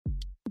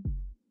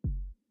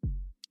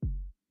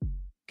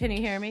Can you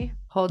hear me?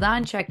 Hold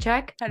on. Check,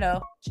 check.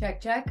 Hello.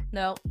 Check, check.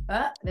 No.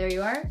 There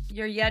you are.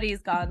 Your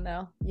Yeti's gone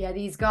though.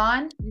 Yeti's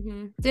gone.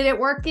 Mm-hmm. Did it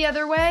work the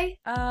other way?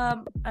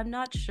 I'm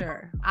not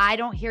sure. I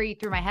don't hear you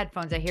through my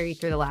headphones. I hear you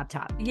through the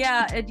laptop.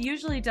 Yeah, it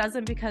usually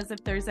doesn't because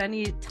if there's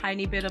any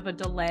tiny bit of a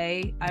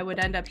delay, I would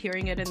end up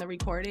hearing it in the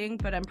recording,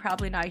 but I'm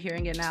probably not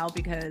hearing it now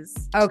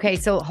because... Okay,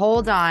 so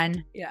hold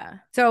on. Yeah.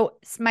 So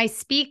my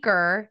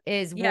speaker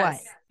is Yes.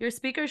 what? Your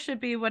speaker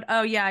should be what?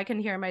 Oh, yeah, I can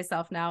hear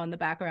myself now in the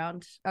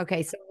background.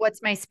 Okay, so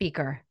what's my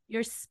speaker?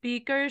 Your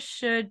speaker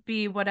should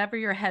be whatever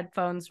your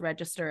headphones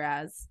register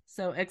as.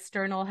 So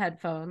external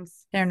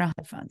headphones. There are no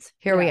headphones.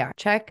 Here we are.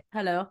 Check.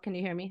 Hello, can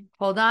you hear me?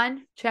 Hold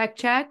on. Check,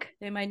 check.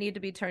 They might need to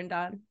be turned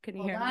on. Can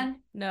you Hold hear on. me?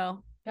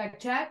 No. Check,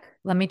 check.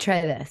 Let me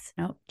try this.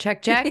 No,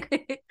 check, check.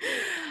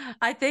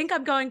 I think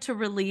I'm going to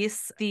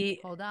release the...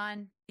 Hold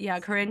on. Yeah,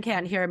 Corinne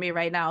can't hear me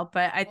right now,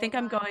 but I think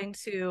I'm going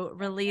to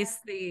release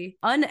the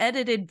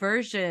unedited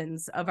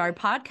versions of our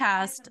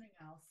podcast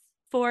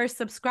for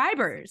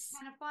subscribers. It's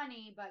kind of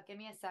funny, but give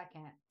me a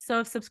second. So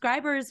if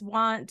subscribers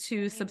want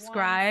to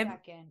subscribe,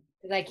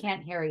 because I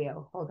can't hear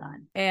you. Hold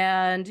on.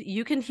 and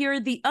you can hear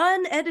the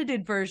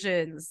unedited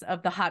versions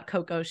of the Hot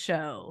Cocoa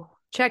Show.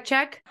 Check,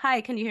 check. Hi,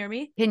 can you hear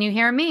me? Can you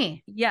hear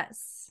me?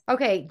 Yes.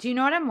 Okay. Do you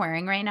know what I'm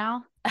wearing right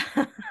now?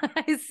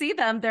 I see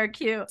them. They're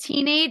cute.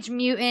 Teenage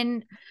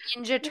Mutant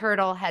Ninja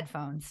Turtle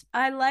headphones.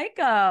 I like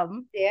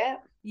them. Yeah.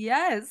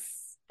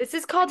 Yes. This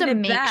is called a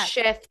Bring it back.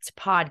 makeshift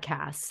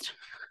podcast.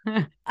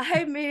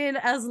 I mean,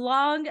 as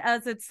long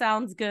as it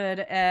sounds good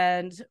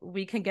and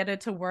we can get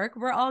it to work,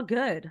 we're all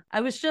good.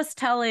 I was just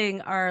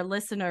telling our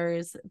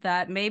listeners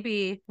that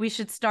maybe we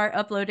should start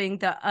uploading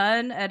the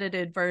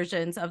unedited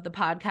versions of the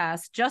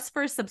podcast just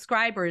for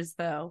subscribers,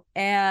 though.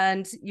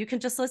 And you can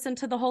just listen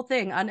to the whole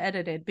thing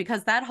unedited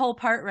because that whole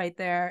part right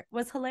there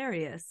was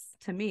hilarious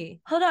to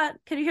me. Hold on.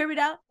 Can you hear me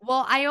now?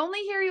 Well, I only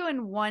hear you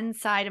in one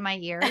side of my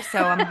ear, so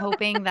I'm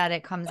hoping that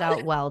it comes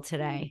out well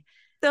today.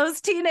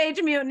 Those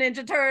Teenage Mutant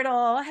Ninja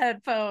Turtle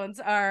headphones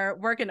are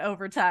working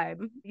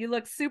overtime. You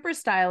look super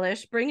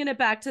stylish, bringing it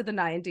back to the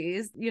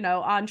 90s,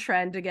 on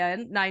trend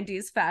again,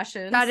 90s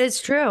fashion. That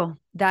is true.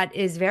 That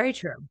is very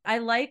true. I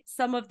like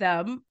some of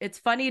them. It's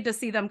funny to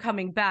see them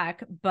coming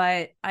back,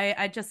 but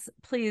I just,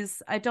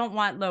 please, I don't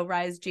want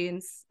low-rise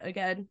jeans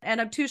again. And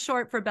I'm too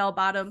short for bell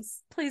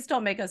bottoms. Please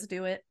don't make us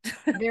do it.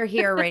 They're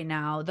here right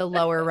now, the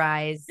lower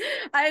rise.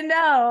 I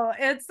know.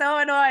 It's so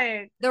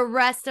annoying. The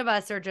rest of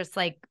us are just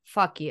like,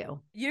 fuck you.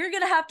 You're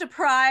going to have to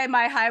pry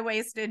my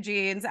high-waisted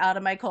jeans out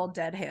of my cold,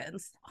 dead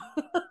hands.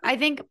 I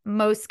think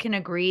most can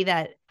agree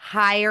that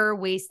higher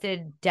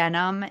waisted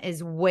denim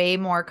is way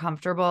more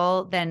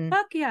comfortable than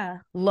Fuck yeah.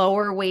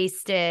 lower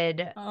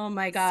waisted, oh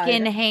my God,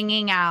 skin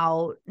hanging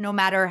out, no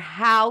matter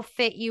how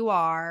fit you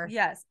are.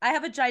 Yes, I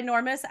have a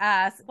ginormous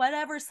ass.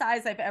 Whatever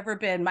size I've ever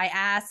been, my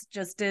ass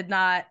just did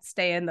not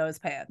stay in those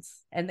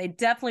pants. And they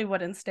definitely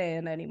wouldn't stay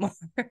in anymore.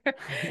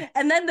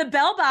 And then the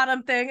bell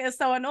bottom thing is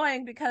so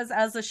annoying because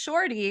as a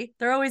shorty,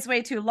 they're always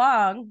way too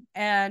long.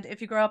 And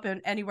if you grow up in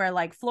anywhere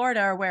like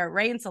Florida or where it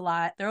rains a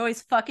lot, they're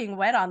always fucking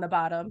wet on the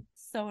bottom.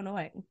 So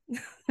annoying.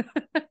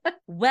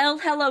 Well,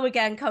 hello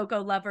again,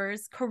 Cocoa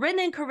lovers. Corinne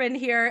and Corinne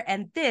here,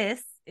 and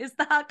this is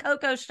the Hot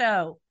Cocoa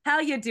Show.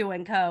 How you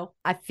doing, Co?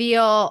 I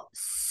feel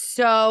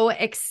so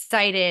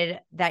excited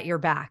that you're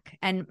back.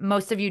 And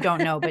most of you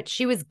don't know, but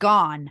she was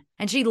gone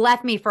and she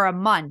left me for a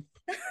month.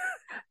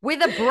 With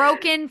a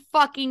broken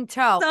fucking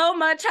toe. So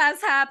much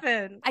has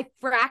happened. I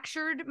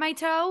fractured my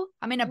toe.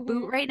 I'm in a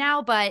boot right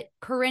now, but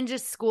Corinne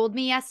just schooled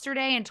me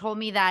yesterday and told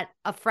me that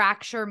a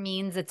fracture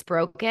means it's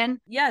broken.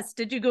 Yes.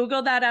 Did you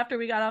Google that after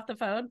we got off the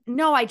phone?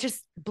 No, I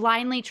just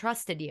blindly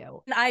trusted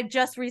you. I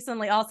just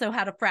recently also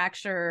had a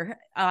fracture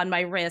on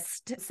my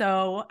wrist.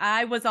 So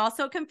I was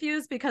also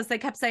confused because they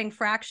kept saying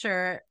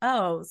fracture.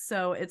 Oh,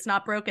 so it's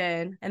not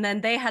broken. And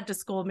then they had to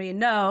school me.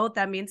 No,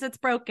 that means it's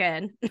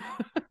broken.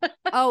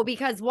 Oh,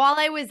 because while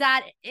I was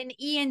at an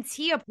ENT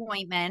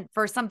appointment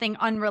for something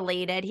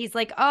unrelated, he's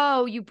like,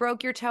 oh, you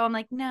broke your toe. I'm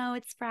like, no,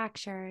 it's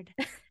fractured.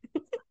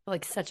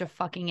 Like such a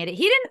fucking idiot.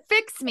 He didn't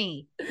fix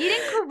me. He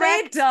didn't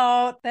correct.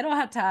 They don't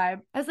have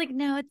time. I was like,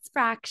 no, it's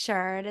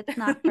fractured. It's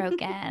not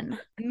broken.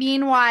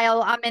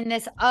 Meanwhile, I'm in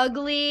this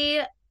ugly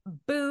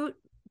boot.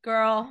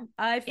 Girl,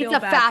 I feel it's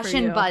a bad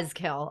fashion for you.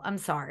 buzzkill. I'm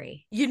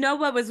sorry. You know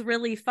what was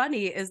really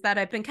funny is that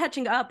I've been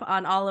catching up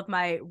on all of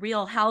my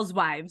Real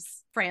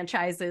Housewives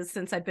franchises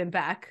since I've been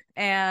back.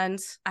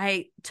 And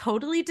I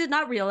totally did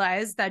not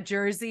realize that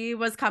Jersey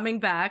was coming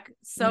back.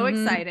 So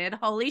excited.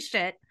 Holy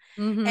shit.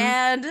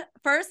 And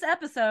first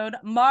episode,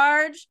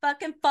 Marge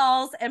fucking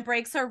falls and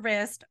breaks her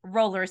wrist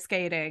roller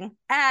skating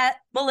at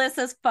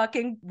Melissa's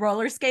fucking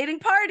roller skating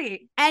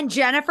party. And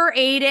Jennifer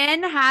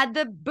Aiden had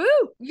the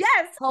boot.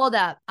 Yes. Hold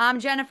up. I'm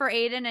Jennifer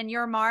Aiden and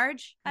you're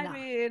Marge? I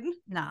mean,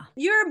 nah.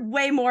 You're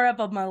way more of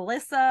a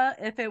Melissa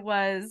if it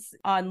was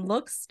on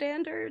look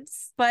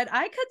standards. But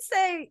I could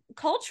say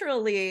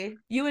culturally,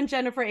 you and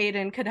Jennifer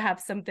Aiden could have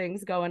some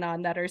things going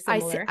on that are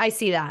similar. I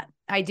see that.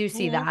 I do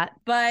see that.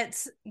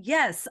 But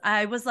yes,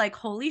 I was like,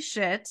 holy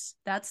shit,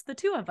 that's the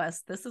two of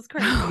us. This is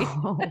crazy.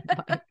 Oh my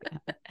God.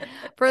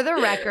 For the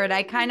record,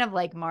 I kind of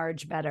like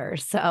Marge better.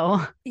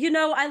 So,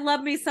 I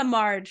love me some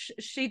Marge.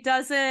 She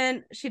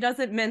doesn't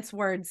mince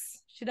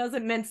words. She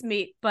doesn't mince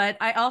meat, but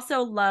I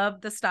also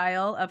love the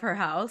style of her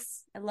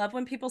house. I love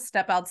when people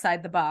step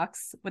outside the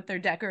box with their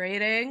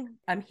decorating.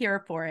 I'm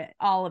here for it.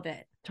 All of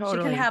it. totally.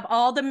 She can have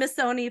all the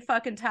Missoni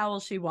fucking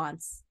towels she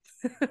wants.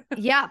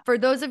 Yeah, for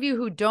those of you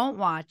who don't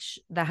watch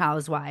The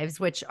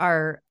Housewives, which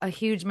are a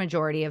huge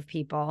majority of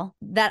people,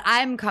 that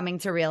I'm coming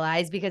to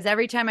realize, because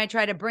every time I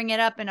try to bring it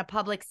up in a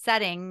public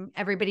setting,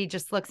 everybody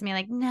just looks at me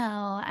like,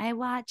 no, I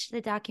watched the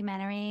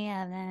documentary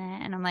of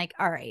it. And I'm like,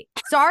 all right,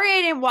 sorry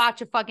I didn't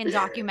watch a fucking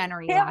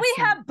documentary. Can't we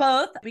have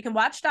both? We can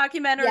watch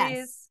documentaries.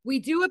 Yes. We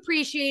do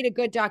appreciate a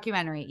good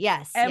documentary.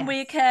 Yes. And yes.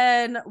 we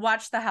can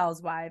watch The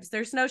Housewives.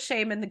 There's no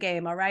shame in the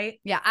game, all right?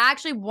 Yeah, I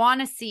actually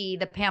want to see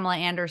the Pamela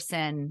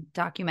Anderson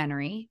documentary.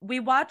 We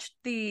watched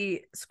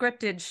the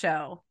scripted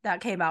show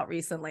that came out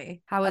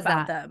recently. How was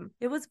about that? them.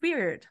 It was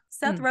weird.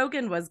 Seth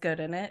Rogen was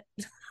good in it.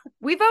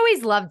 We've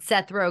always loved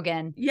Seth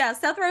Rogen. Yeah,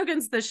 Seth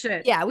Rogen's the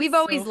shit. Yeah, we've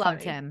always So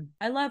loved funny. him.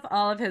 I love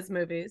all of his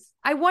movies.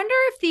 I wonder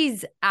if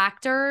these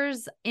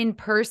actors in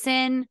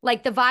person,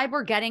 like the vibe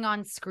we're getting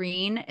on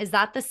screen, is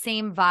that the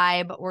same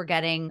vibe we're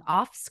getting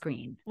off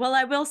screen? Well,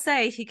 I will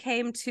say he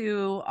came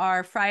to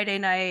our Friday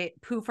night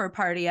poofer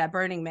party at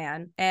Burning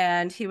Man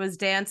and he was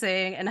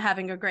dancing and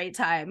having a great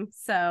time.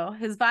 So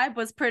his vibe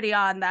was pretty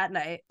on that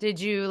night. Did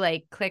you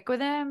like click with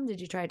him?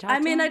 Did you try to talk to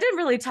him? I mean, I didn't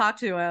really talk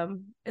to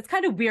him. It's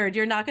kind of weird.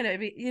 You're not going to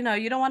be, you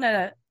don't want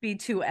to be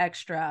too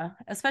extra,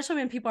 especially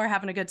when people are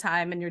having a good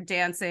time and you're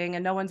dancing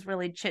and no one's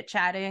really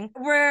chit-chatting.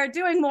 We're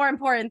doing more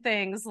important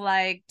things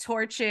like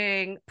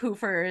torching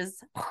poofers.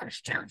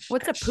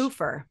 What's a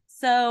poofer?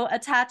 So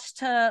attached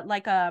to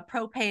like a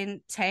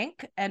propane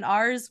tank, and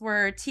ours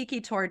were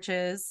tiki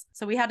torches.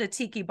 So we had a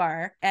tiki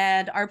bar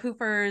and our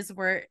poofers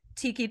were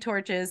tiki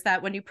torches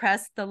that when you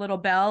press the little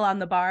bell on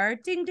the bar,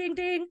 ding, ding,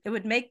 ding, it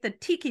would make the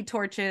tiki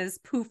torches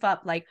poof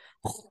up like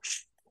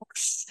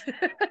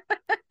it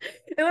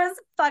was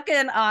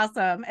fucking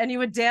awesome. And you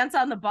would dance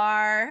on the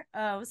bar.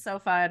 Oh, it was so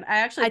fun.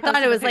 I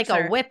thought it was like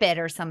a whippet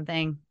or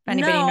something. If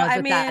anybody knows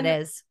what that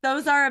is.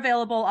 Those are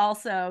available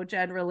also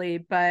generally,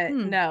 but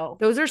no.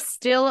 Those are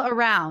still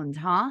around,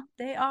 huh?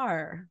 They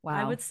are. Wow.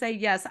 I would say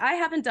yes. I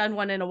haven't done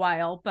one in a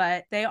while,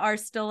 but they are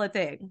still a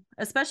thing,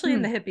 especially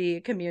in the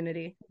hippie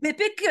community.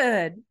 Hippie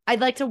good.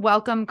 I'd like to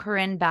welcome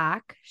Corinne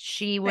back.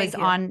 She was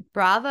on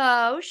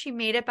Bravo. She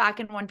made it back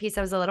in one piece.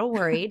 I was a little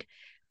worried.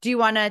 Do you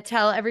want to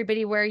tell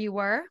everybody where you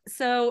were?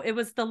 So it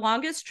was the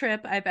longest trip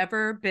I've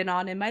ever been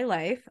on in my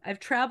life. I've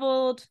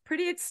traveled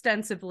pretty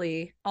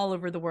extensively all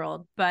over the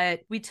world, but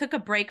we took a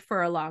break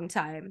for a long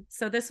time.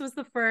 So this was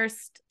the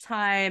first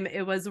time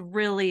it was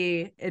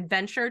really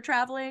adventure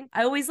traveling.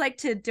 I always like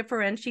to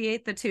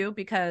differentiate the two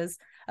because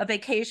a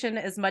vacation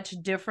is much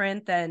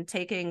different than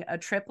taking a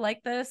trip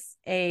like this,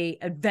 a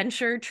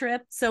adventure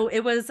trip. So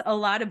it was a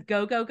lot of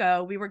go, go,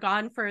 go. We were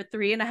gone for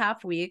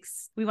 3.5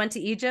 weeks. We went to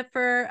Egypt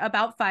for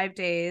about 5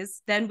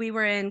 days. Then we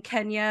were in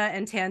Kenya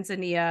and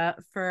Tanzania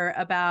for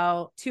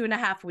about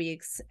 2.5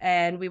 weeks.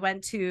 And we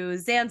went to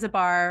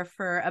Zanzibar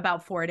for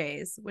about 4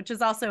 days, which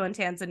is also in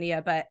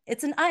Tanzania, but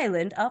it's an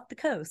island off the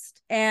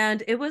coast.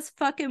 And it was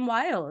fucking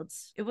wild.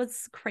 It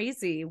was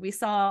crazy. We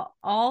saw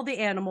all the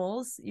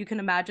animals you can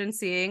imagine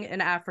seeing in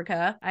Africa.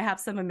 I have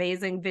some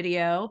amazing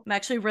video. I'm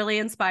actually really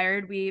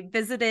inspired. We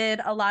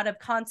visited a lot of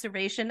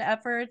conservation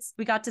efforts.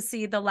 We got to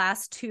see the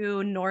last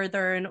 2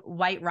 northern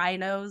white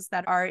rhinos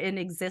that are in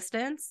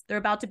existence. They're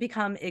about to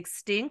become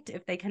extinct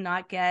if they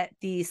cannot get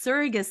the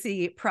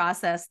surrogacy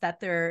process that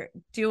they're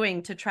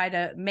doing to try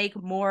to make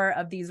more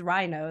of these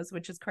rhinos,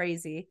 which is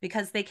crazy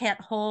because they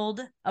can't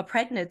hold a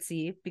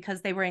pregnancy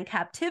because they were in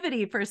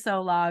captivity for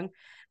so long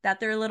that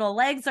their little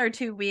legs are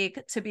too weak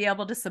to be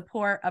able to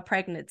support a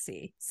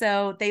pregnancy.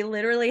 So they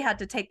literally had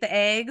to take the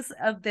eggs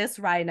of this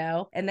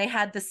rhino and they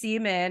had the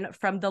semen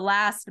from the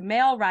last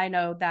male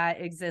rhino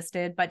that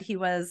existed, but he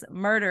was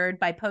murdered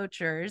by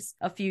poachers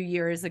a few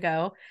years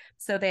ago.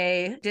 So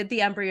they did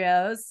the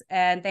embryos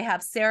and they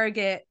have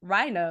surrogate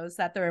rhinos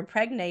that they're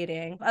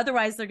impregnating.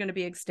 Otherwise, they're going to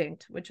be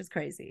extinct, which is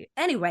crazy.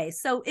 Anyway,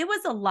 so it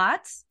was a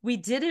lot. We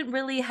didn't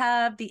really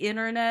have the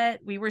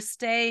internet. We were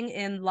staying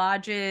in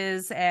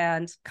lodges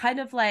and kind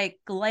of like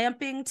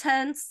glamping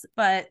tents,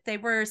 but they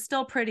were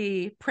still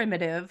pretty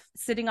primitive.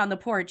 Sitting on the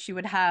porch, you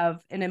would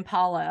have an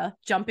impala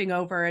jumping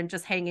over and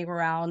just hanging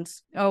around.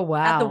 Oh,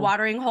 wow. At the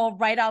watering hole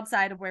right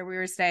outside of where we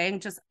were staying,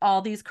 just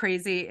all these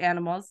crazy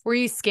animals. Were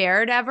you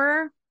scared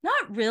ever?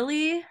 Not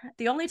really.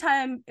 The only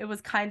time it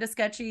was kind of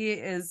sketchy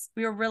is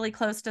we were really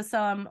close to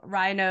some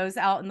rhinos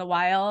out in the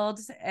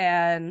wild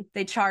and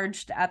they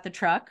charged at the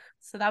truck.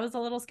 So that was a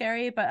little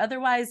scary, but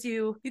otherwise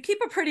you keep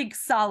a pretty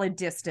solid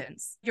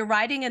distance. You're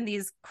riding in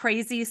these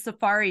crazy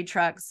safari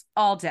trucks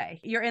all day.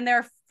 You're in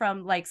there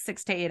from like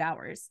 6 to 8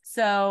 hours.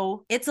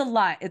 So it's a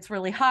lot. It's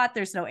really hot.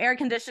 There's no air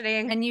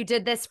conditioning. And you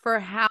did this for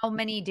how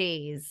many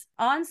days?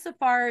 On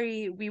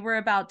safari, we were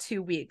about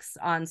 2 weeks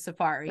on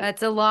safari.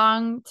 That's a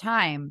long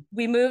time.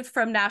 We moved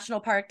from national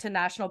park to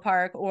national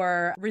park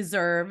or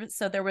reserve.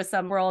 So there was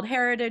some World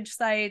Heritage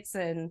sites,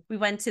 and we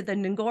went to the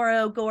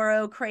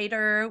Ngorongoro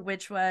crater,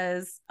 which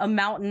was a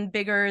mountain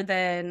bigger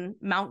than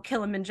Mount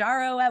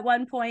Kilimanjaro at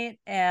one point,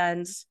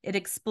 and it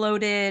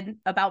exploded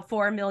about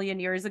 4 million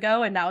years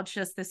ago, and now it's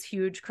just this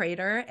huge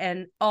crater,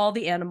 and all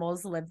the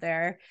animals live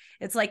there.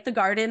 It's like the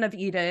Garden of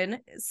Eden.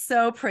 It's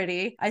so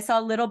pretty. I saw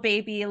little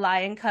baby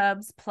lion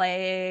cubs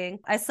playing.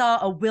 I saw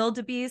a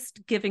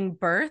wildebeest giving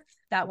birth.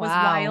 That was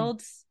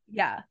wild.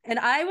 Yeah. And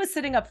I was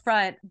sitting up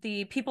front.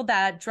 The people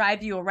that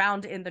drive you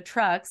around in the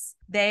trucks,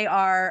 they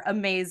are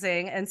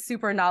amazing and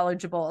super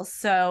knowledgeable.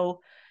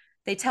 So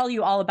they tell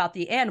you all about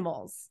the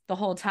animals the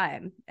whole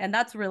time. And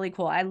that's really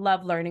cool. I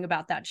love learning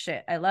about that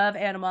shit. I love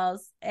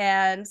animals.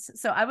 And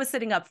so I was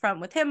sitting up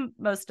front with him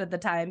most of the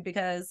time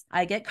because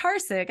I get car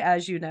sick,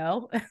 as you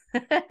know.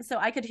 So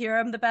I could hear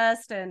him the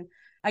best. And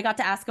I got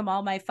to ask him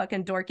all my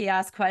fucking dorky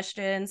ass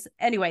questions.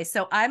 Anyway,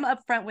 so I'm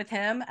up front with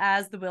him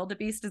as the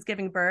wildebeest is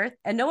giving birth,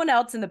 and no one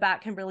else in the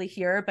back can really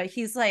hear, but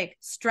he's like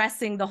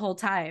stressing the whole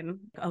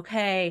time.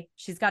 Okay,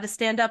 she's got to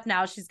stand up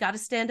now. She's got to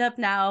stand up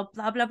now,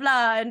 blah, blah,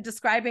 blah, and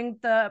describing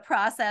the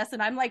process.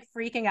 And I'm like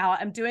freaking out.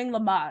 I'm doing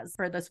Lamaze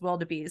for this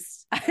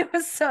wildebeest. I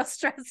was so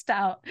stressed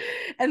out.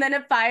 And then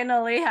it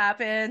finally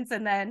happens.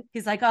 And then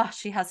he's like, oh,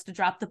 she has to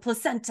drop the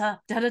placenta.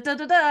 Da, da, da,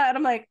 da, da. And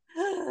I'm like,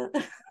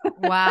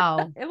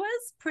 wow. It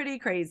was pretty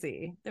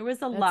crazy. There was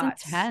a That's lot.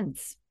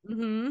 intense.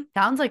 Mm-hmm.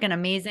 Sounds like an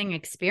amazing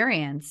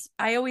experience.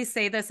 I always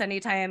say this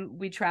anytime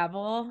we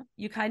travel,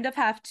 you kind of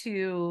have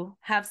to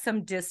have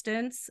some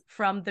distance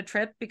from the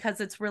trip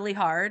because it's really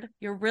hard.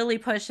 You're really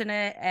pushing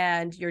it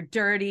and you're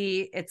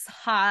dirty. It's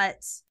hot.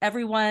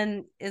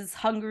 Everyone is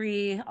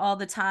hungry all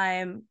the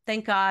time.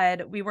 Thank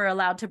God we were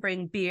allowed to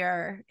bring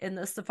beer in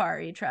the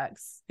safari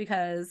trucks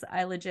because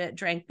I legit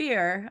drank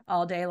beer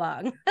all day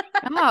long.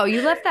 Oh,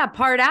 you left that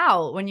part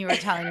out when you were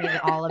telling me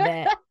all of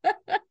it.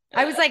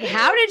 I was like,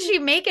 how did she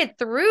make it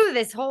through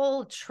this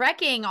whole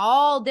trekking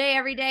all day,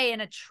 every day in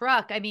a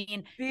truck? I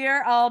mean,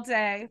 beer all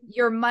day.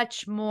 You're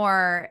much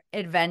more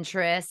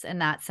adventurous in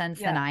that sense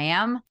than I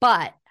am.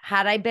 But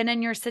had I been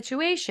in your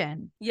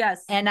situation,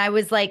 yes, and I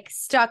was like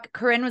stuck,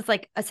 Corinne was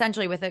like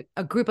essentially with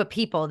a group of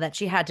people that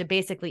she had to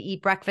basically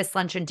eat breakfast,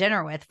 lunch, and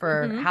dinner with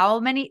for how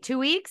many? 2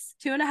 weeks?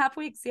 2.5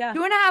 weeks. Yeah.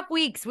 2.5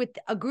 weeks with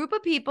a group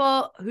of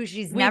people who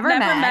she's We've never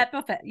met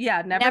before.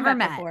 Yeah. Never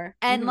met before.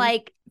 And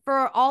like,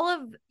 for all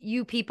of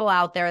you people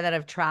out there that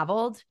have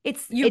traveled,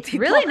 it's people.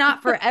 really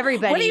not for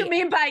everybody. What do you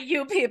mean by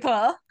you people?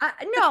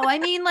 No, I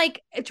mean,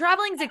 like,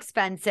 traveling's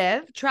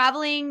expensive.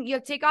 Traveling, you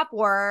have to take off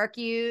work.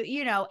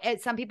 You know,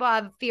 some people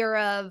have fear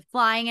of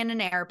flying in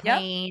an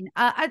airplane.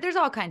 Yep. There's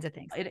all kinds of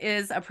things. It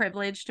is a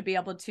privilege to be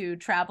able to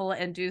travel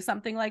and do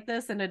something like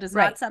this. And it is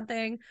Right. not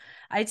something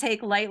I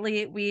take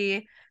lightly.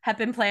 We have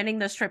been planning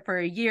this trip for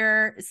a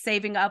year,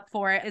 saving up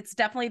for it. It's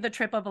definitely the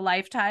trip of a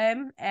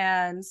lifetime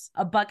and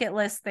a bucket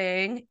list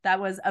thing. That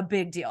was a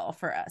big deal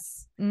for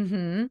us.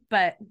 Mm-hmm.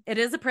 But it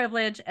is a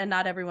privilege and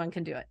not everyone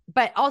can do it.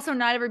 But also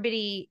not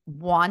everybody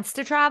wants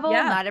to travel.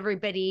 Yeah. Not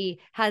everybody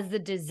has the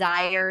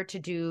desire to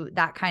do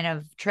that kind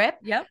of trip.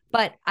 Yep.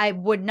 But I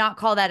would not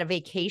call that a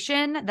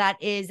vacation.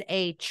 That is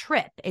a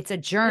trip. It's a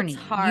journey.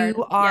 It's hard.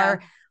 You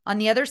are on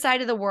the other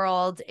side of the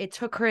world. It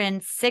took her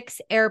in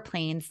 6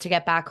 airplanes to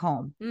get back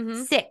home.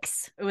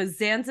 6. It was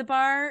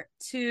Zanzibar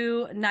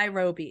to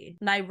Nairobi,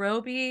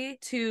 Nairobi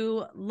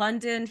to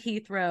London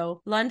Heathrow,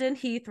 London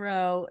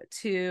Heathrow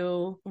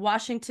to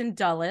Washington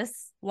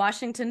Dulles,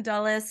 Washington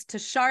Dulles to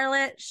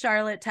Charlotte,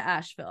 Charlotte to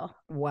Asheville.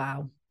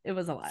 Wow. It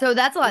was a lot. So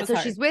that's a lot. So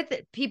hard. she's with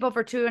people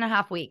for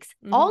 2.5 weeks.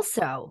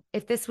 Also,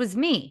 if this was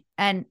me,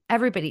 and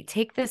everybody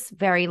take this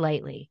very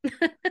lightly,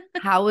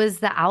 how is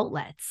the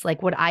outlets?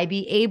 Like, would I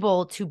be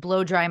able to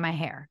blow dry my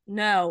hair?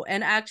 No.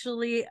 And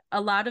actually, a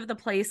lot of the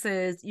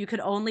places you could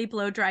only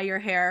blow dry your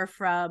hair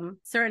from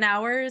certain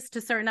hours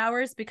to certain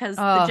hours because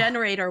the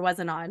generator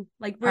wasn't on.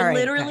 Like, we're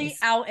literally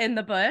out in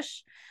the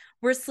bush.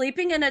 We're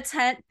sleeping in a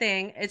tent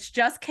thing. It's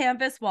just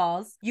canvas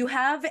walls. You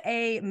have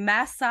a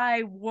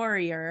Maasai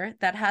warrior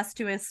that has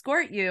to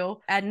escort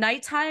you. At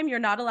nighttime, you're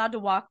not allowed to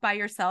walk by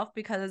yourself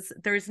because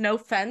there's no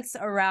fence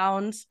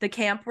around the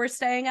camp we're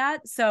staying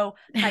at. So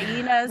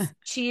hyenas,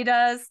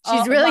 cheetahs.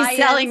 She's really lions.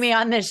 selling me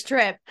on this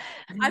trip.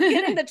 I'm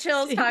getting the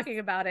chills talking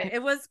about it.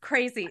 It was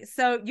crazy.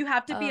 So you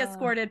have to be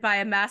escorted by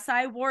a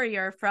Maasai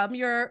warrior from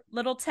your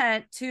little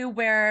tent to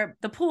where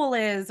the pool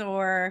is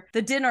or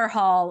the dinner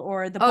hall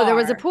or the bar. Oh, there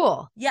was a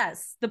pool. Yes.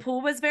 Yes, the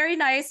pool was very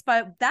nice,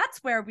 but that's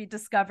where we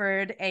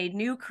discovered a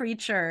new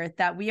creature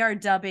that we are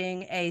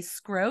dubbing a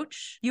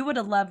scroach. You would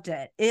have loved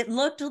it. It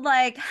looked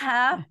like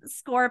half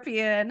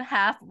scorpion,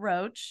 half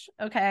roach.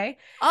 Okay.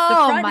 The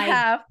Oh front my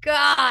half,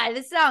 God,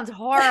 this sounds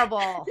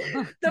horrible.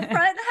 the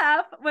front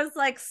half was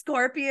like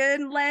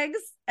scorpion legs.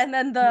 And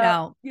then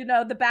No.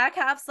 the back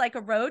half's like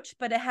a roach,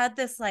 but it had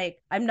this, like,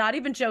 I'm not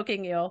even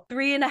joking you,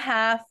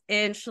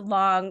 3.5-inch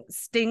long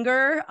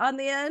stinger on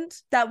the end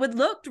that would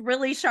look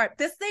really sharp.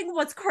 This thing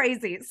was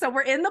crazy. So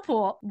we're in the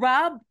pool.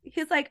 Rob,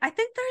 he's like, I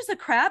think there's a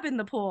crab in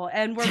the pool.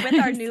 And we're with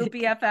our new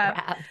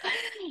BFF.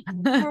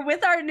 We're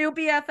with our new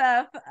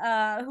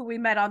BFF, who we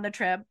met on the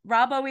trip.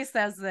 Rob always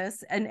says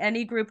this in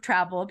any group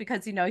travel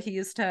because, he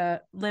used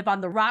to live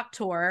on the Rock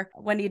Tour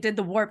when he did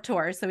the Warp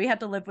Tour. So he had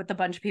to live with a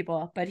bunch of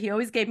people. But he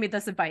always gave me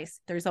this advice.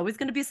 There's always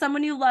going to be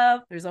someone you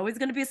love. There's always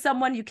going to be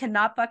someone you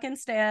cannot fucking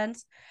stand.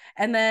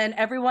 And then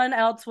everyone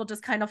else will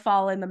just kind of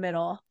fall in the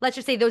middle. Let's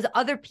just say those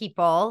other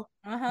people,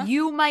 Uh-huh.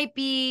 you might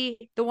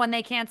be the one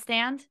they can't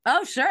stand.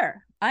 Oh,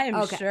 sure. I am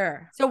Okay.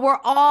 sure. So we're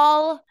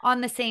all on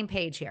the same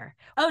page here.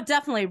 Oh,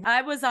 definitely.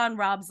 I was on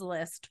Rob's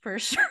list for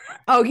sure.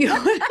 Oh, you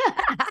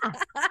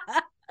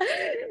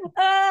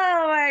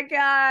Oh my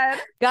God.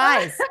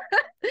 guys,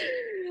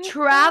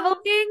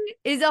 traveling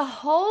is a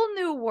whole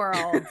new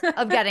world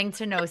of getting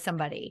to know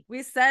somebody.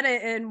 We said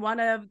it in one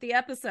of the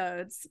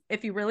episodes.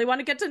 If you really want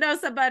to get to know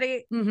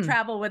somebody, Mhm.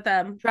 travel with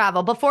them.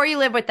 Travel before you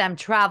live with them,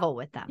 travel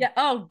with them. Yeah.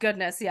 Oh,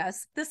 goodness.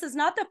 Yes. This is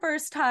not the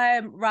first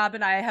time Rob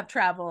and I have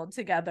traveled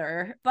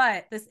together,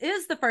 but this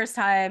is the first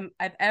time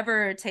I've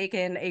ever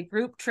taken a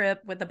group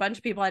trip with a bunch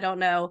of people I don't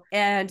know.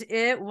 And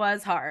it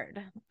was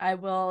hard. I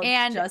will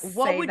And just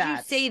what say would you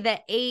that. say the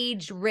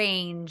age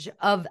range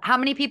of how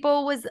many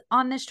people was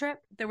on this trip?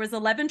 There was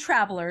 11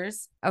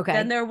 travelers. Okay.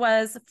 Then there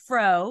was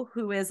Fro,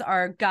 who is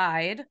our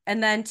guide,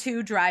 and then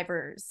 2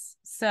 drivers.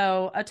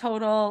 So a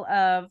total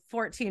of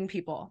 14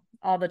 people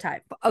all the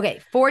time.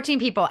 Okay, 14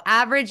 people.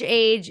 Average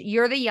age,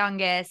 you're the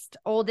youngest,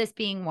 oldest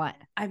being what?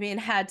 I mean,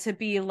 had to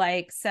be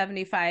like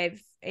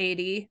 75,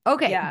 80.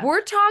 Okay, Yeah. we're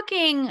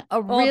talking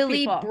a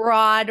really people.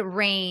 broad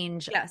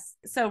range. Yes.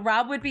 So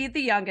Rob would be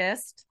the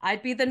youngest.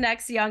 I'd be the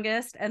next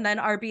youngest. And then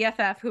our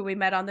BFF, who we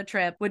met on the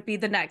trip, would be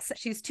the next.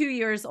 She's 2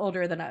 years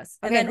older than us.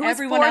 And Okay, then who's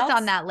everyone fourth else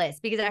on that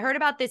list? Because I heard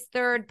about this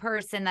third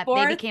person that they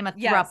Fourth? became a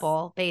Yes.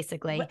 throuple,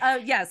 basically.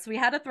 Yes, we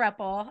had a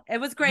throuple. It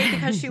was great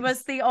because she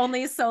was the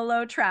only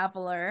solo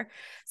traveler.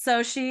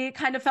 So she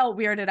kind of felt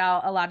weirded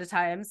out a lot of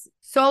times.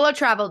 Solo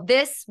travel.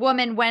 This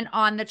woman went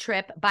on the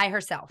trip by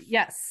herself.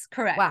 Yes,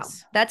 correct. Wow,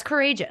 that's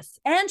courageous.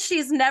 And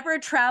she's never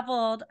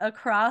traveled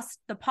across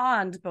the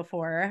pond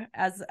before,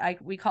 as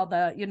we call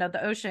the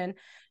ocean.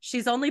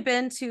 She's only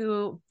been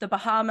to the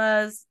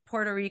Bahamas,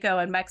 Puerto Rico,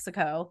 and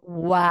Mexico.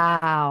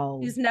 Wow.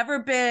 She's never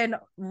been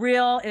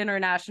real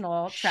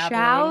international traveling.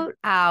 Shout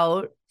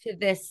out to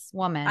this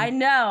woman. I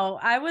know.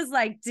 I was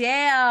like,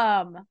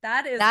 damn,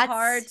 that's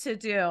hard to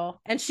do.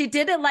 And she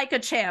did it like a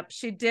champ.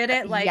 She did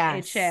it like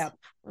a champ.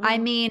 I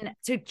mean,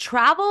 to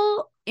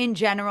travel in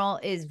general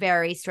is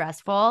very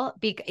stressful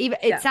because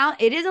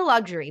it is a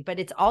luxury, but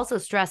it's also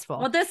stressful.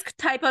 Well, this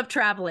type of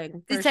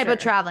traveling.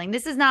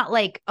 This is not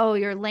like, oh,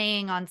 you're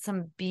laying on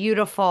some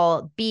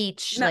beautiful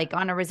beach, like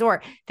on a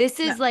resort. This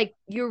is like,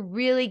 you're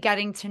really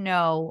getting to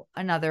know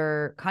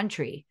another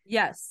country.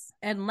 Yes.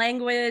 And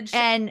language.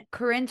 And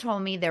Corinne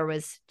told me there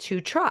was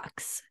 2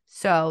 trucks.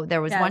 So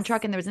there was one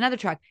truck and there was another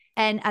truck.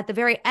 And at the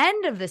very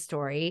end of the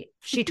story,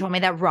 she told me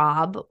that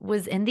Rob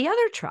was in the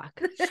other truck.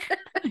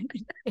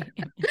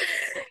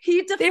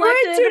 They were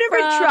in 2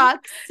 different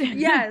trucks.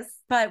 Yes,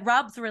 but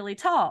Rob's really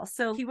tall.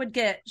 So he would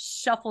get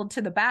shuffled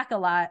to the back a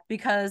lot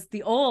because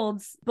the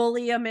olds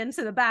bully him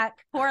into the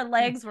back. Poor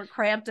legs were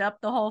cramped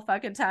up the whole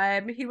fucking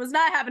time. He was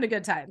not having a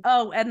good time.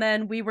 Oh, and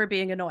then we were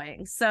being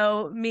annoying.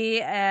 So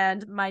me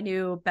and my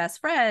new best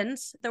friend,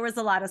 there was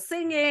a lot of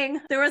singing.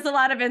 There was a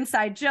lot of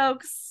inside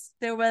jokes.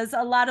 There was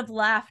a lot of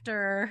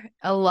laughter.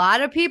 A lot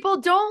of people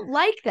don't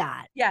like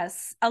that.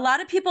 Yes. A lot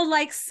of people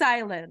like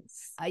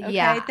silence. Okay?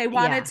 Yeah. They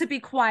want it to be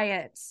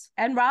quiet.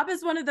 And Rob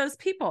is one of those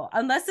people.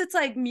 Unless it's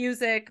like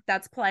music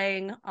that's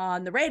playing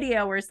on the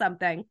radio or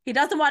something. He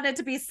doesn't want it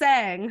to be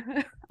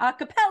sang a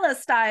cappella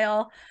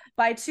style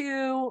by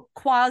 2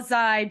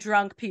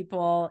 quasi-drunk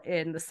people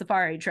in the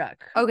safari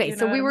truck. Okay,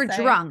 so we were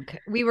drunk.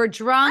 We were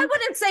drunk. I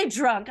wouldn't say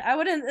drunk.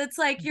 It's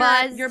like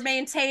you're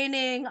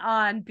maintaining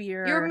on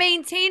beer. You're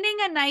maintaining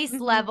a nice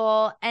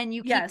level and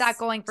you keep that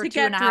going for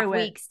 2.5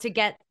 weeks to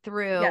get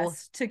through.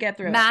 Yes, to get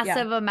through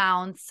massive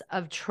amounts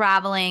of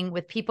traveling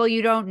with people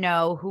you don't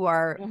know who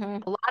are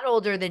a lot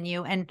older than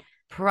you and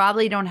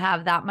probably don't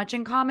have that much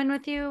in common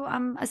with you,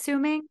 I'm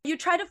assuming. You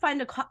try to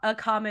find a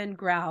common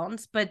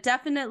ground, but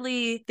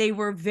definitely they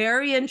were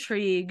very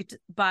intrigued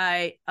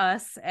by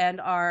us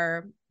and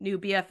our new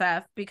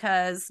BFF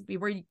because we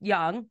were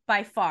young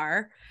by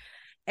far.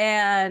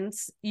 And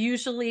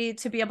usually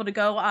to be able to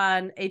go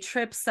on a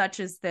trip such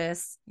as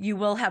this, you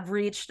will have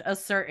reached a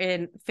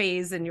certain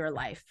phase in your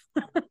life.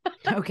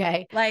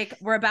 Okay. Like,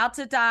 we're about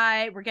to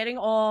die. We're getting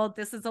old.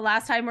 This is the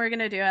last time we're going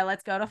to do it.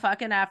 Let's go to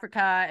fucking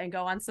Africa and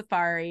go on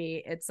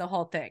safari. It's a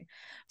whole thing.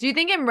 Do you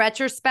think in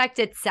retrospect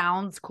it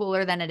sounds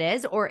cooler than it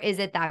is, or is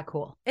it that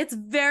cool? It's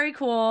very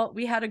cool.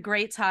 We had a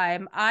great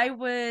time. I've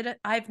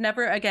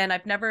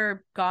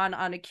never gone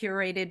on a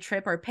curated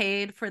trip or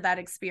paid for that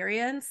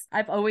experience.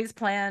 I've always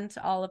planned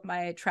all of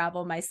my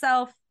travel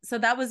myself. So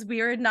that was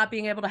weird, not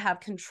being able to have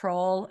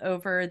control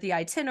over the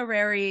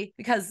itinerary,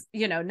 because,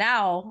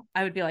 now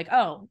I would be like,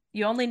 oh,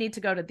 you only need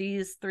to go to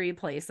these 3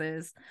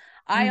 places.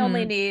 I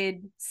only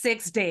need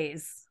 6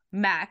 days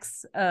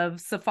max of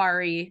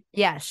safari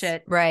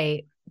shit.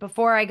 Right.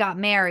 Before I got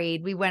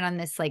married, we went on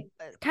this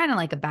kind of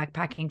like a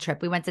backpacking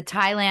trip. We went to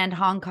Thailand,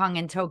 Hong Kong,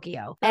 and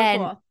Tokyo.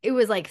 And cool. It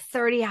was like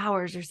 30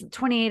 hours or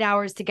 28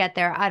 hours to get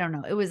there. I don't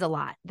know. It was a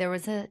lot. There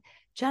was a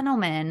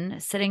gentleman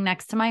sitting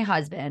next to my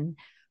husband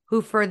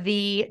who, for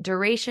the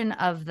duration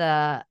of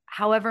the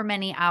however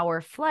many hour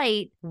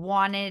flight,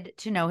 wanted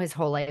to know his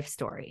whole life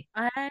story.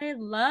 I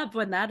love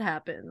when that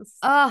happens.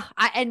 Oh,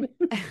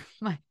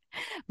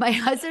 my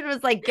husband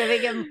was like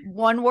giving him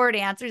one word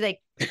answers, like,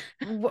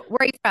 where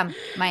are you from?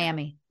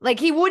 Miami. Like,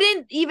 he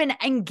wouldn't even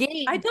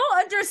engage. I don't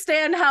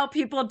understand how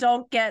people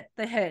don't get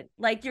the hint.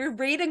 Like, you're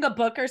reading a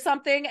book or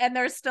something and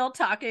they're still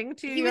talking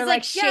to you. He was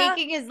like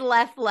shaking his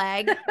left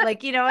leg.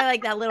 Like,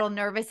 like that little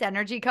nervous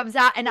energy comes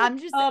out. And I'm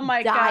just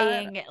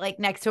dying God. Like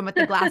next to him with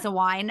a glass of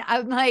wine.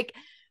 I'm like,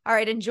 all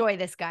right, enjoy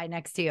this guy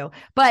next to you.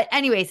 But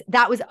anyways,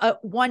 that was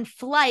one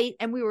flight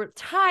and we were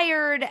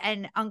tired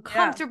and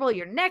uncomfortable. Yeah.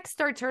 Your neck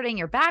starts hurting,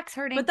 your back's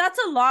hurting. But that's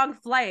a long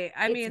flight.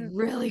 It's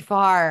really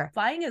far.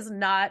 Flying is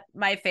not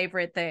my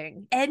favorite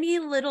thing. Any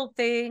little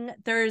thing,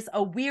 there's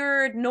a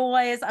weird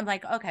noise. I'm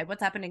like, okay,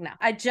 what's happening now?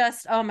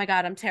 Oh my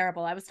God, I'm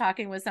terrible. I was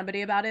talking with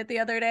somebody about it the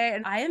other day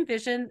and I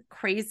envision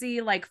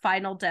crazy like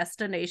Final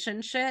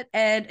Destination shit.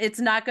 And it's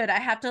not good. I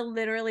have to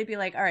literally be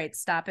like, all right,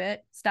 stop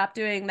it. Stop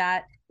doing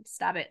that.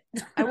 Stop it.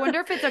 I wonder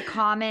if it's a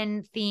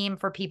common theme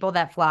for people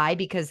that fly,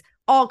 because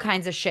all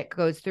kinds of shit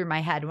goes through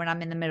my head when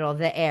I'm in the middle of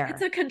the air.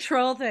 It's a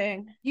control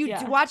thing. You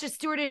watch a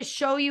stewardess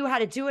show you how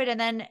to do it, and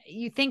then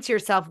you think to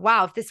yourself,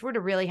 wow, if this were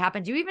to really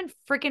happen, do you even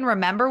freaking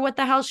remember what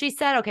the hell she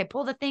said? Okay,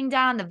 pull the thing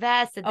down, the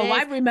vest.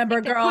 I remember,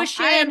 girl.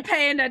 I am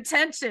paying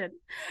attention.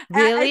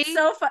 Really? It's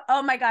so fun.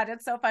 Oh my God,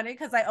 it's so funny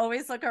because I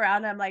always look around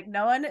and I'm like,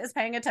 no one is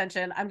paying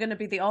attention. I'm going to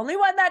be the only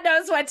one that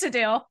knows what to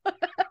do.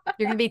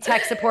 You're going to be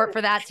tech support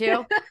for that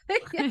too?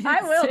 I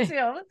will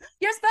too.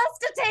 You're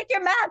supposed to take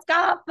your mask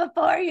off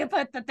before you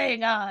put the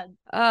thing on.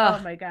 Oh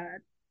my God.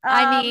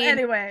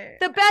 Anyway,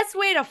 the best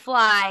way to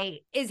fly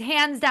is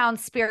hands down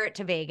Spirit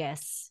to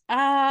Vegas.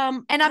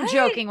 And I'm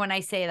joking when I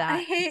say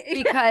that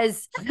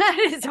because that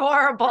is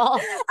horrible. I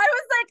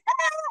was like,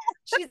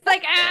 she's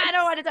like, I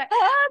don't want to talk.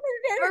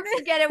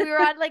 Forget it. We were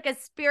on like a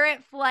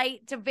Spirit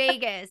flight to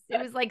Vegas.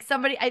 It was like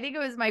I think it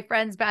was my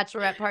friend's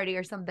bachelorette party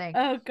or something.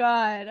 Oh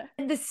God.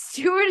 And the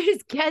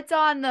stewardess gets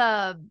on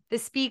the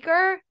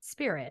speaker.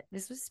 Spirit.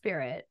 This was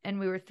Spirit. And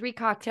we were 3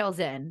 cocktails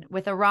in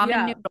with a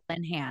ramen noodle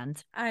in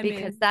hand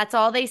because that's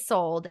all they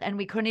sold. And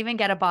we couldn't even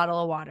get a bottle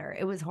of water.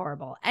 It was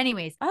horrible.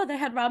 Anyways. Oh, they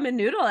had ramen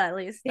noodle at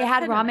least. They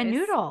had ramen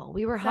noodle.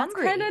 We were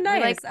hungry. That's kind of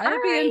nice. Like,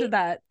 I'd be into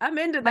that. I'm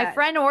into that. My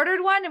friend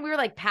ordered one and we were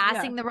like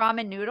passing the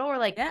ramen noodle. We're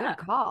like, good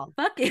call.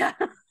 Fuck yeah.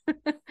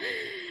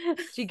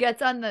 She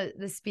gets on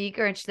the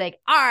speaker and she's like,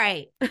 all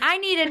right, I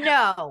need to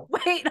know.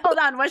 Wait, hold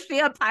on. Was she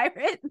a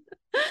pirate?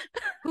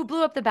 Who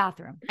blew up the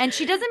bathroom? And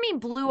she doesn't mean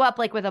blew up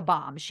like with a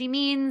bomb. She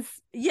means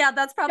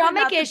that's probably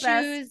stomach not the issues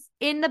best.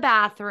 In the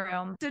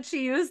bathroom. Did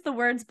she use the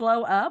words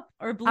blow up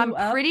or blew up?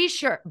 I'm pretty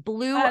sure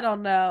I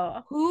don't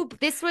know.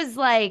 This was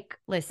like,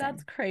 listen.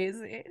 That's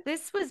crazy.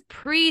 This was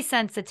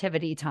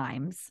pre-sensitivity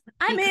times.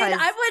 I mean,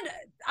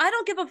 I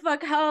don't give a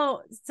fuck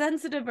how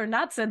sensitive or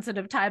not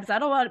sensitive times. I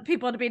don't want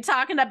people to be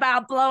talking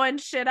about blowing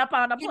shit up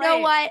on a plane. You know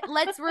what?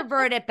 Let's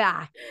revert it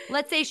back.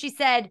 Let's say she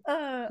said,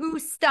 who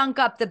stunk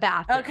up the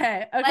bathroom? Okay.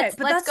 But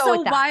that's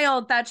so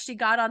wild that she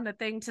got on the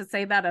thing to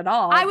say that at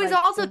all. I was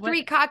also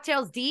 3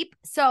 cocktails deep,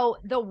 so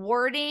the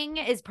wording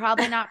is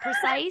probably not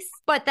precise,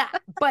 but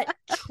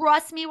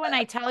trust me when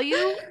I tell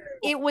you,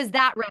 it was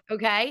that right,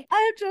 okay?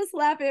 I'm just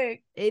laughing.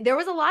 There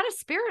was a lot of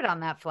spirit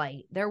on that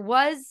flight. There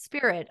was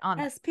spirit on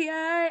that.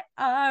 SPIRIT.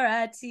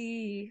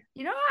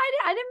 You know,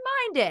 I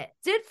didn't mind it.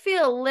 Did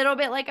feel a little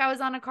bit like I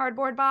was on a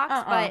cardboard box,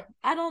 but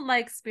I don't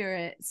like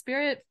Spirit.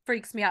 Spirit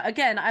freaks me out.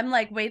 Again, I'm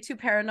like way too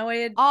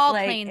paranoid. All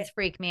planes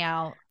freak me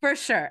out. For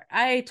sure.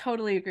 I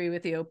totally agree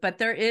with you. But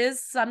there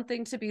is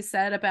something to be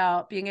said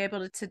about being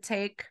able to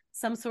take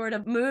some sort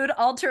of mood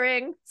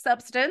altering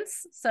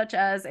substance, such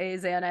as a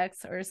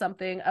Xanax or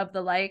something of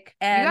the like.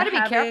 And you got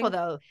to be careful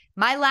though.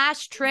 My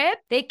last trip,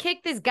 they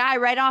kicked this guy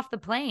right off the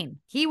plane.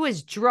 He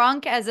was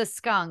drunk as a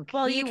skunk.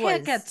 Well, you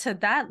can't get to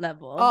that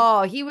level.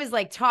 Oh, he was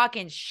like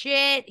talking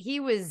shit. He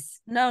was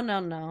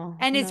no.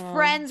 And his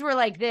friends were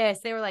like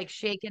this. They were like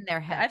shaking their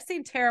head. I've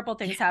seen terrible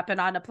things happen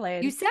on a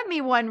plane. You sent me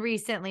one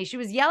recently. She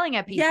was yelling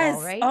at people,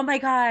 right? Oh my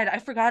God. I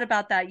forgot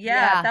about that.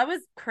 Yeah, that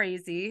was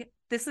crazy.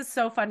 This is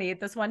so funny.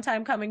 This one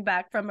time coming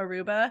back from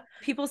Aruba,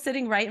 people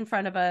sitting right in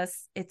front of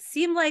us, it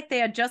seemed like they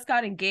had just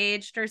got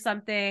engaged or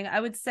something. I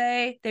would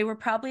say they were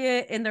probably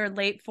in their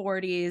late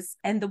 40s,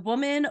 and the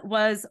woman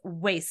was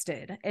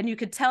wasted. And you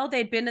could tell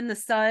they'd been in the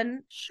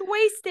sun.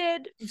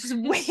 Wasted. Just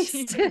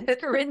wasted.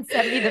 Corinne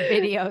sent me the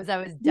videos. I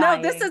was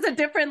dying. No, this is a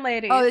different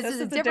lady. Oh, this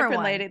is a different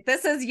one. lady.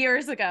 This is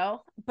years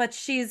ago. But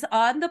she's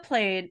on the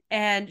plane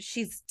and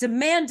she's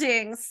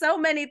demanding so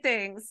many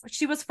things.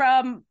 She was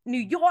from New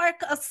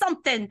York or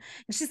something.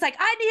 And she's like,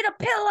 I need a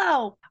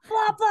pillow.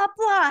 Blah, blah,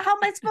 blah. How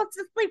am I supposed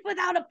to sleep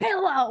without a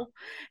pillow?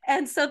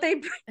 And so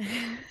they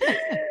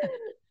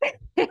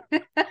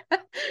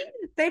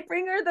they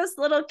bring her this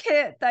little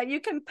kit that you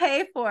can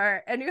pay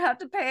for, and you have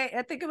to pay,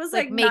 I think it was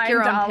like make $9.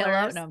 your own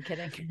pillow. No, I'm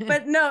kidding.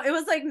 But no, it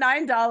was like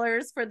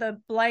 $9 for the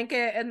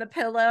blanket and the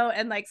pillow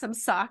and like some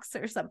socks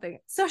or something.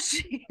 So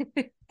she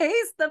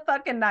pays the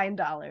fucking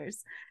 $9.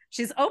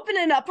 She's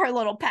opening up her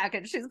little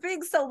package. She's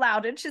being so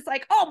loud, and she's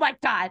like, oh my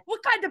God,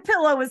 what kind of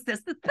pillow is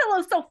this? This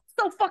pillow's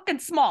so fucking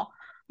small.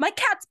 My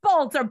cat's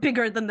balls are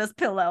bigger than this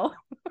pillow.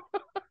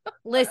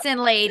 Listen,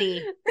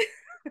 lady,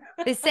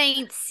 this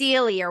ain't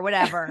Sealy or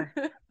whatever.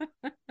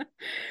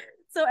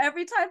 So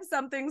every time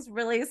something's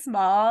really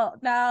small,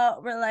 now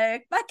we're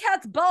like, my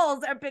cat's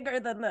balls are bigger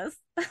than this.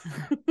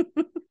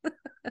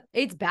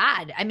 It's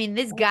bad. I mean,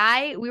 this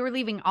guy, we were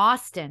leaving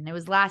Austin. It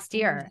was last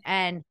year.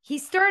 And he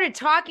started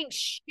talking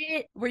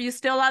shit. Were you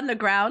still on the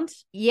ground?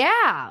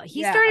 Yeah.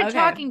 He started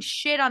talking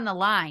shit on the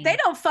line. They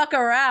don't fuck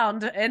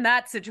around in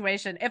that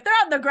situation. If they're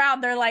on the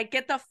ground, they're like,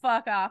 get the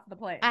fuck off the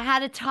plane. I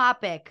had a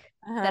topic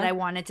that I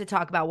wanted to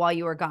talk about while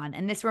you were gone.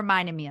 And this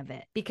reminded me of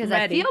it because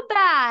I feel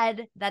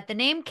bad that the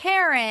name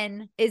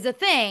Karen is a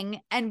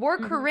thing and we're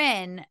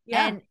Corinne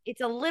and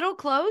it's a little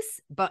close,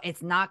 but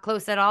it's not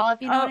close at all.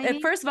 If you know what I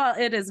mean. First of all,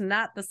 it is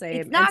not the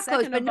same. It's not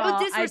close, but no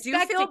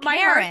disrespect to Karen. My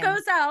heart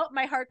goes out.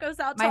 My heart goes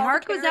out to all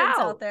the Karens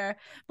out there.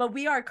 But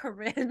we are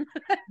Corinne.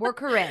 We're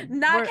Corinne.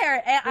 Not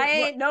Karen. I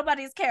ain't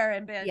nobody's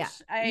Karen, bitch.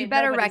 Yeah. You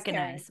better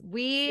recognize. Karen.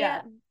 We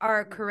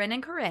are Corinne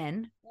and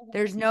Corinne.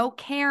 There's no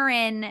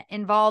Karen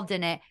involved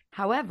in it.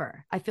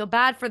 However, I feel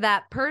bad for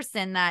that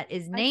person that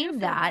is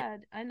named that.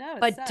 Bad. I know.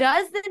 But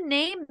does the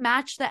name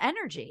match the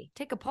energy?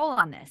 Take a poll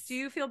on this. Do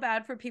you feel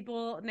bad for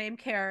people named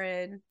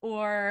Karen,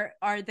 or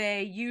are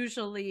they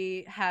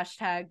usually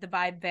hashtag the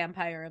vibe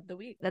vampire of the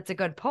week? That's a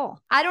good poll.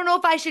 I don't know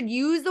if I should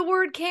use the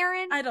word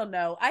Karen. I don't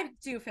know. I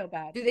do feel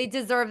bad. Do they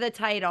deserve the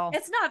title?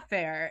 It's not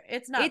fair.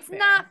 It's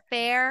not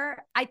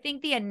fair. I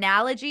think the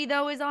analogy,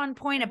 though, is on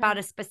point about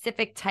a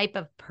specific type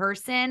of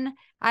person.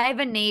 I have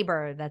a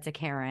neighbor that's a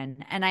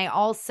Karen, and I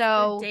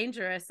also they're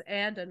dangerous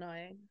and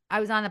annoying. I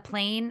was on a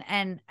plane,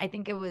 and I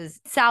think it was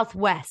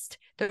Southwest.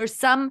 There's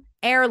some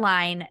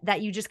airline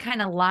that you just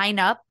kind of line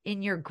up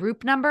in your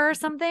group number or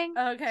something.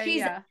 Okay,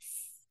 she's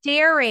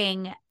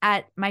staring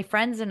at my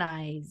friends and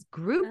I's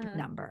group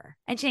number,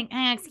 and she's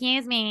like,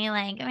 excuse me,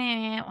 like,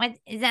 what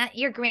is that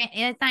your group?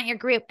 It's not your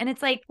group. And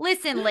it's like,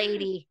 listen,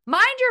 lady,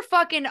 mind your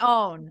fucking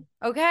own.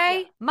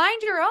 Okay.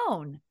 Mind your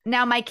own.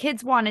 Now, my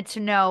kids wanted to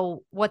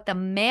know what the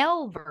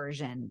male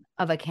version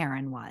of a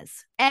Karen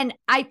was. And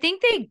I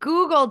think they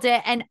Googled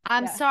it. And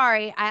I'm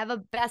sorry, I have a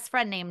best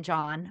friend named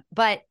John,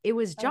 but it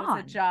was John.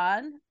 Was it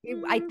John?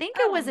 I think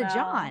it was a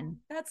John.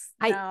 That's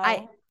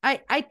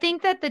I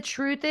think that the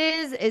truth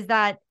is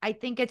that I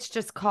think it's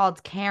just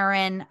called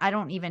Karen. I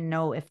don't even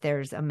know if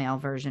there's a male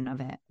version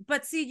of it.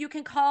 But see, you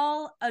can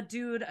call a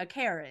dude a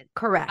Karen.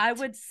 Correct. I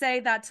would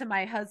say that to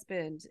my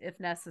husband if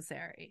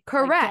necessary.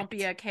 Correct. Like, don't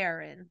be a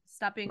Karen.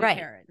 Stop being a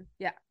Karen.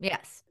 Yeah.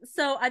 Yes.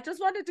 So I just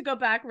wanted to go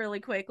back really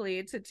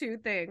quickly to two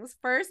things.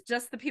 First,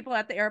 just the people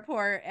at the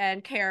airport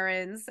and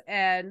Karens,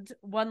 and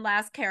one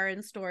last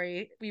Karen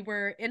story. We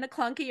were in a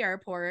clunky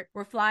airport.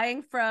 We're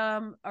flying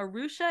from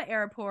Arusha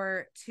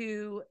Airport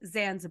to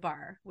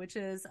Zanzibar, which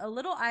is a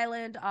little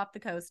island off the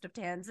coast of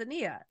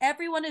Tanzania.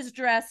 Everyone is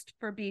dressed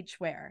for beach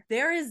wear.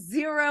 There is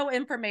zero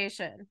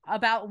information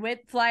about what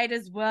flight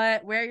is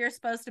what, where you're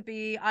supposed to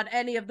be on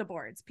any of the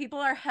boards. People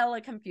are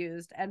hella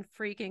confused and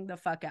freaking the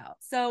fuck out.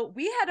 So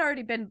we had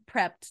already been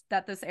prepped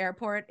that this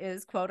airport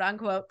is quote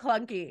unquote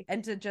clunky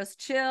and to just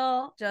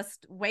chill,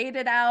 just wait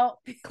it out.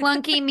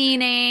 Clunky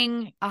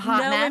meaning a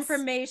hot mess?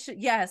 Information.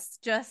 Yes,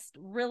 just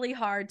really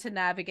hard to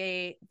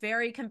navigate,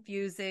 very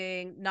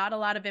confusing, not a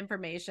lot of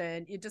information.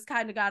 You just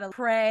kind of got to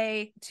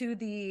pray to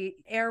the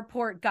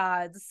airport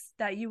gods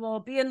that you will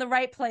be in the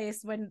right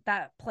place when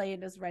that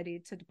plane is ready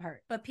to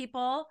depart. But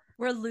people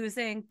were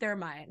losing their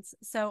minds.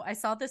 So I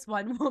saw this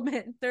one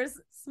woman. There's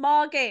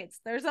small gates.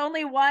 There's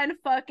only one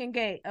fucking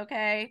gate,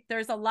 okay?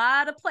 There's a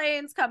lot of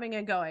planes coming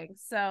and going.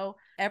 So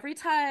every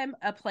time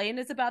a plane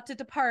is about to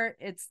depart,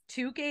 it's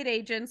two gate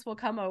agents will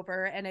come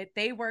over, and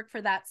they work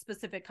for that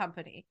specific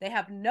company. They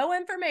have no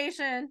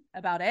information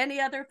about any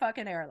other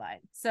fucking airline.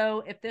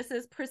 So if this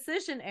is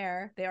Precision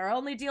Air, they are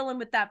only dealing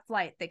with that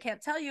flight. They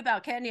can't tell you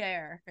about Kenya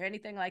Air or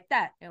anything like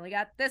that. They only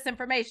got this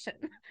information.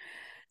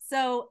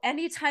 So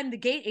anytime the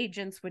gate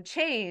agents would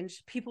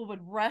change, people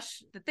would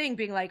rush the thing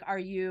being like, are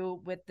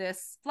you with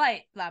this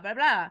flight? Blah, blah,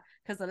 blah.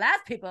 Because the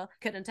last people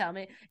couldn't tell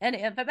me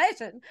any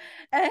information.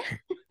 And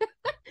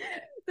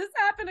this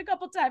happened a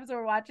couple times when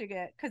we're watching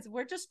it because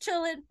we're just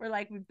chilling. We're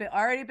like,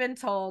 already been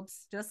told,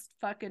 just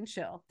fucking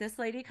chill. This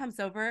lady comes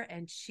over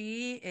and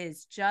she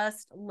is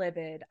just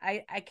livid.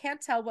 I can't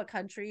tell what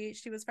country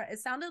she was from. It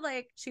sounded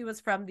like she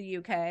was from the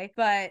UK,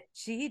 but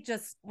she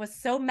just was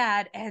so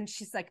mad. And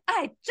she's like,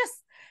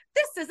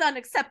 this is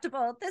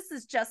unacceptable. This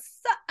is just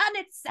so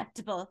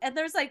unacceptable. And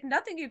there's like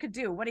nothing you could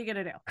do. What are you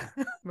going to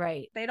do?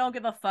 Right. They don't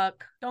give a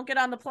fuck. Don't get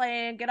on the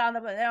plane. They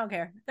don't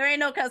care. There ain't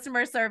no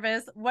customer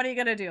service. What are you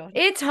going to do?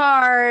 It's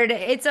hard.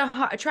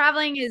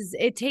 Traveling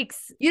it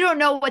takes, you don't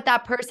know what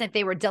that person, if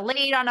they were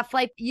delayed on a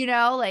flight,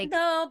 like.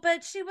 No,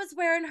 but she was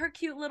wearing her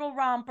cute little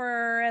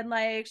romper and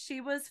like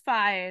she was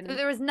fine. So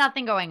there was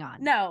nothing going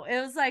on. No, it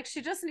was like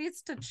she just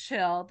needs to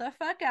chill the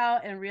fuck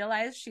out and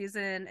realize she's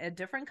in a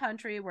different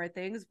country where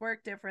things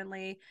work differently.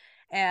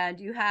 And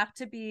you have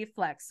to be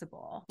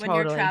flexible when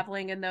you're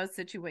traveling in those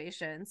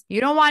situations.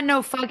 You don't want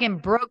no fucking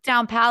broke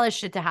down palace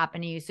shit to happen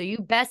to you. So you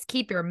best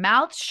keep your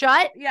mouth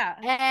shut. Yeah.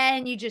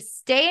 And you just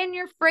stay in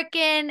your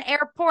freaking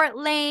airport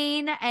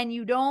lane and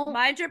you don't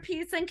mind your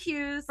P's and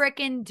Q's.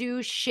 Freaking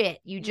do shit.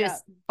 You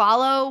just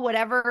follow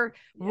whatever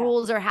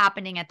rules are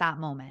happening at that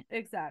moment.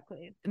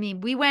 Exactly. I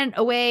mean, we went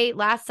away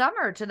last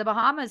summer to the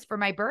Bahamas for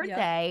my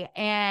birthday.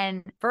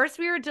 And first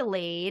we were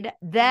delayed.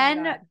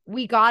 Then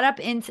we got up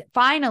into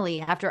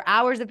finally after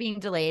hours of being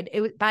delayed. It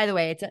was, by the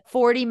way, it's a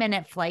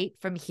 40-minute flight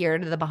from here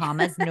to the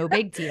Bahamas. No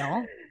big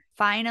deal.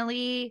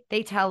 Finally,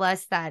 they tell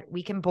us that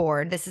we can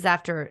board. This is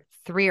after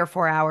 3 or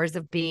 4 hours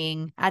of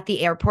being at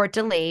the airport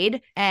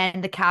delayed.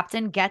 And the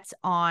captain gets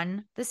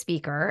on the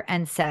speaker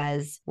and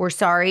says, we're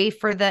sorry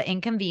for the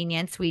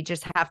inconvenience. We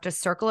just have to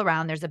circle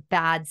around. There's a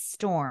bad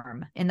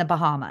storm in the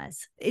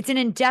Bahamas. It's an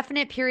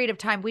indefinite period of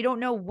time. We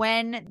don't know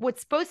when what's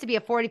supposed to be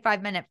a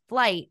 45-minute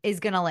flight is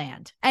going to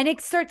land. And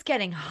it starts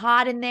getting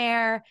hot in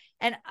there.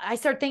 And I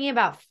start thinking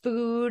about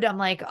food. I'm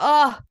like,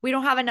 oh, we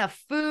don't have enough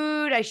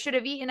food. I should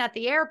have eaten at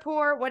the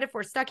airport. What if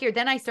we're stuck here?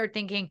 Then I start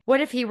thinking,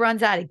 what if he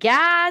runs out of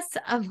gas?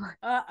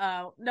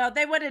 Uh-oh. No,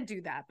 they wouldn't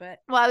do that. But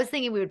well, I was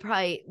thinking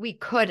we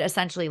could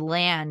essentially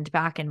land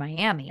back in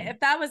Miami.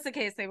 If that was the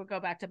case, they would go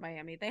back to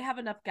Miami. They have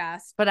enough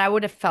gas. But I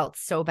would have felt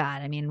so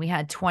bad. I mean, we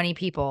had 20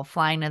 people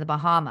flying to the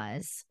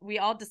Bahamas. We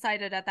all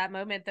decided at that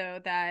moment, though,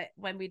 that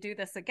when we do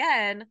this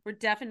again, we're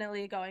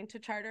definitely going to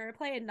charter a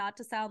plane, not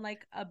to sound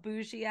like a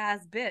bougie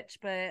ass bitch.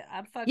 But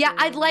I'm fucking. Yeah,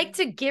 I'd like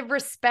to give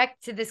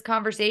respect to this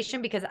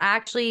conversation because I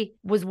actually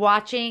was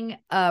watching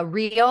a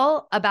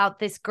reel about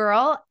this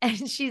girl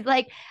and she's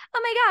like,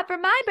 oh my God,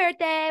 for my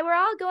birthday, we're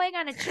all going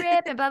on a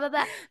trip and blah, blah,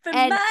 blah. For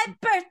my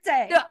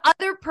birthday. The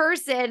other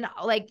person,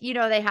 like,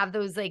 they have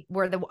those like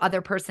where the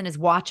other person is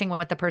watching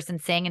what the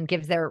person's saying and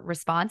gives their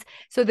response.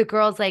 So the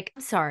girl's like,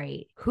 I'm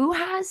sorry, who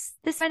has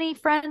this many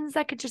friends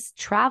that could just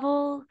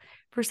travel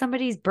for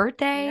somebody's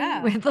birthday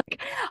with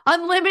like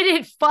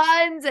unlimited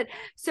funds? And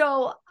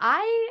so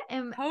I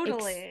am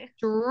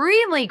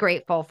extremely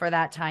grateful for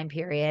that time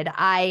period.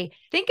 I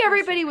think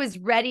everybody was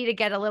ready to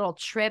get a little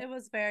trip. It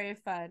was very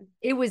fun.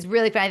 It was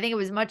really fun. I think it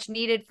was much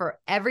needed for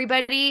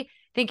everybody.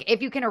 I think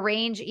if you can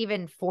arrange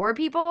even 4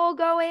 people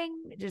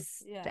going,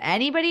 just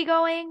anybody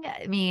going,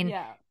 I mean,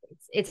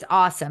 it's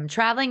awesome.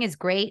 Traveling is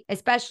great,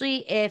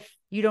 especially if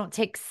you don't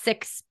take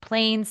 6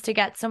 planes to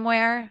get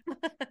somewhere.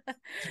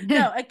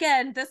 No,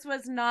 again, this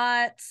was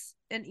not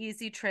an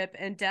easy trip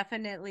and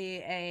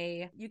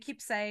definitely you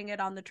keep saying it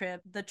on the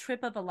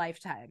trip of a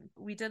lifetime.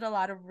 We did a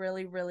lot of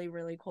really, really,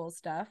 really cool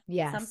stuff.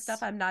 Yes. Some stuff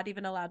I'm not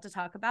even allowed to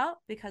talk about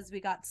because we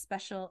got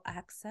special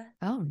access.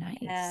 Oh, nice.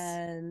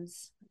 And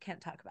I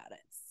can't talk about it.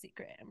 It's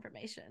secret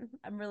information.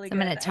 I'm going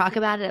to talk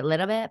about it a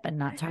little bit, but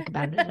not talk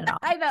about it at all.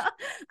 I know.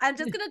 I'm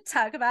just going to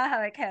talk about how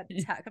I can't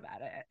talk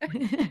about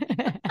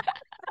it.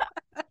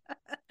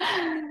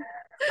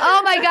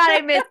 Oh my God,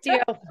 I missed you.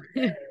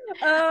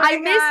 Oh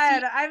my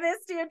God, I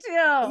missed you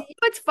too.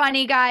 It's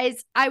funny,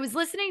 guys. I was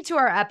listening to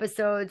our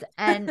episodes,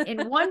 and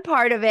in one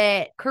part of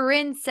it,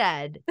 Corinne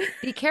said,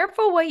 be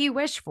careful what you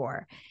wish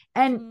for.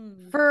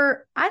 And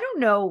for, I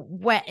don't know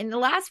when, in the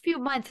last few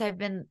months, I've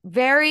been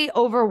very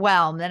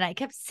overwhelmed. And I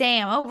kept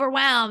saying, I'm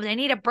overwhelmed. I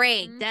need a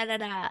break. Da, da,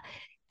 da.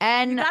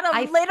 And you got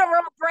a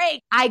literal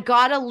break. I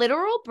got a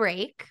literal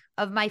break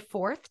of my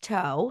 4th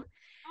toe.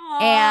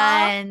 Aww,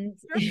 and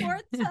your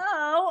 4th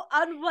toe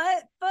on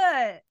what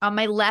foot? On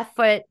my left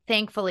foot,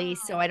 thankfully,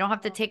 so I don't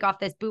have to take off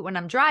this boot when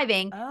I'm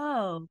driving.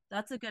 Oh,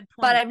 that's a good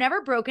point. But I've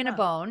never broken a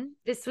bone.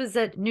 This was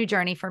a new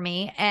journey for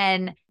me,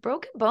 and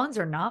broken bones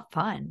are not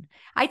fun.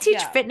 I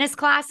teach fitness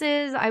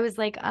classes. I was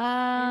like,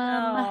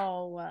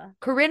 no.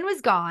 Corinne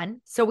was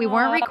gone, so we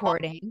weren't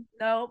recording.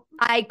 Nope.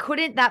 I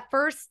couldn't. That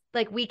first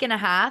week and a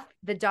half,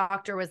 the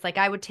doctor was like,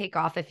 I would take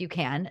off if you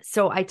can.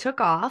 So I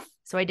took off.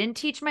 So I didn't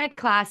teach my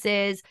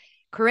classes.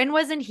 Corinne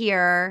wasn't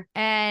here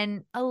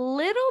and a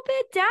little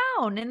bit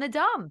down in the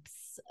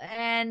dumps. house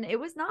and it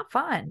was not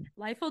fun.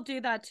 Life will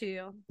do that to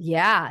you.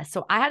 Yeah.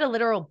 So I had a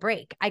literal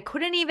break. I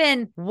couldn't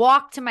even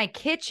walk to my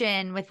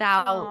kitchen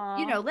without,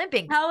 Aw.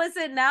 limping. How is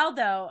it now,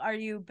 though? Are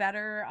you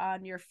better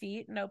on your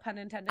feet? No pun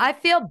intended. I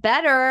feel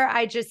better.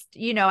 I just,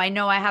 I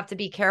know I have to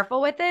be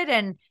careful with it.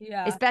 And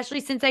Yeah. especially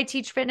since I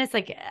teach fitness,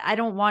 like I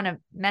don't want to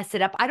mess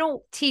it up. I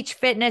don't teach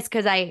fitness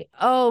because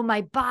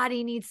my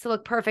body needs to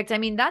look perfect. I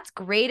mean, that's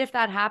great if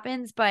that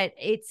happens, but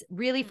it's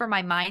really for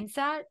my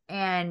mindset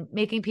and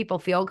making people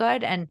feel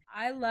good. And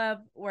I love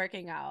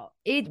working out.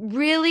 it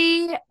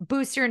really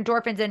boosts your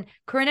endorphins. And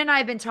Corinne and I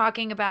have been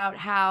talking about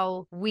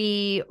how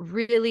we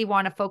really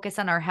want to focus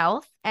on our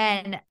health.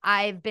 And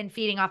I've been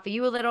feeding off of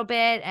you a little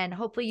bit, and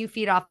hopefully you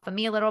feed off of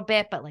me a little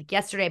bit. But like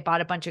yesterday, I bought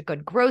a bunch of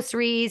good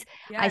groceries.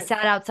 I Yes.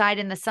 sat outside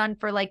in the sun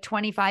for like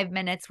 25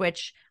 minutes,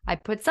 which I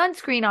put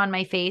sunscreen on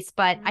my face,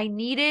 but I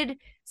needed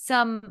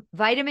some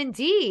vitamin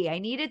D. I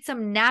needed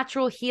some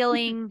natural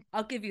healing.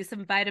 I'll give you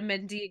some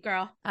vitamin D,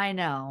 girl. I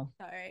know.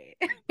 Sorry.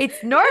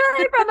 It's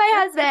normally from my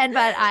husband,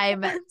 but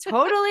I'm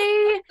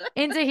totally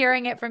into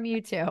hearing it from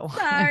you too.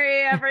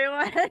 Sorry,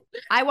 everyone.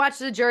 I watched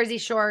the Jersey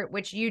Shore,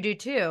 which you do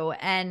too.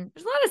 And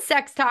there's a lot of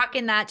sex talk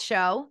in that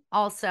show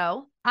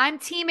also. I'm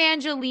Team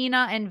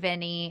Angelina and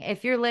Vinny.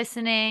 If you're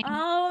listening,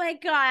 Oh my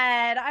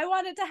God. I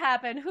want it to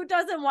happen. Who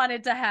doesn't want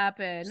it to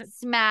happen?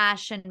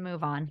 smash and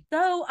move on.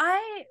 So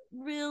I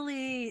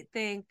really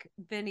think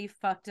Vinny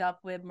fucked up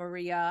with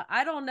Maria.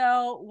 I don't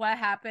know what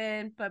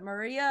happened, but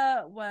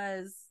Maria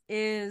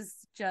is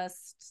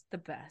just the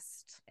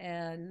best.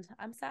 And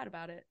I'm sad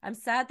about it. I'm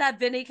sad that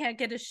Vinny can't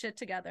get his shit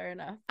together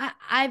enough.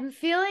 I'm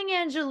feeling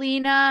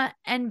Angelina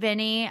and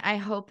Vinny. I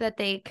hope that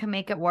they can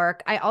make it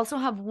work. I also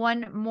have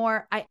one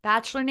more.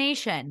 Bachelor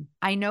Nation.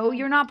 I know Oh,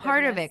 you're not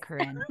part of goodness. it,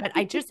 Corinne, but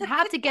I just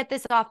have to get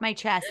this off my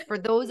chest for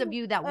those of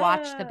you that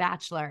watch The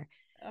Bachelor.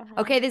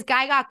 Uh-huh. Okay, this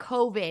guy got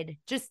COVID.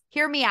 Just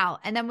hear me out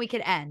and then we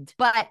could end.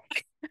 But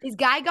this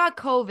guy got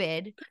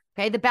COVID.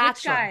 Okay, The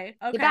Bachelor. Which guy?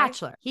 Okay. The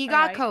Bachelor. He All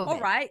got right. COVID. All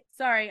right.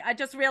 Sorry. I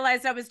just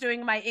realized I was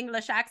doing my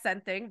English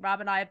accent thing. Rob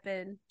and I have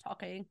been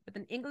talking with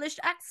an English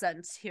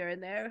accent here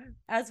and there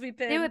as we've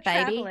been Do it,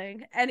 baby.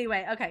 traveling.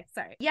 Anyway, okay.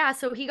 Sorry. Yeah,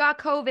 so he got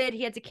COVID.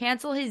 He had to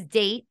cancel his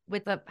date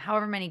with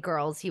however many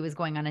girls he was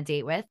going on a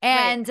date with.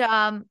 And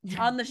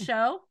On the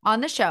show?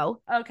 on the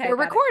show, Okay. we're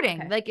got it. recording.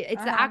 Okay. Like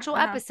it's the Uh-huh, actual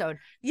uh-huh. episode.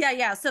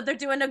 Yeah. So they're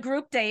doing a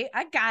group date.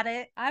 I got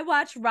it. I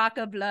watched Rock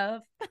of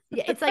Love.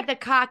 Yeah, it's like the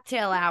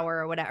cocktail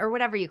hour or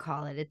whatever you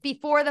call it. It's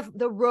before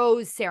the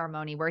rose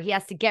ceremony where he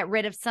has to get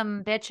rid of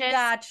some bitches.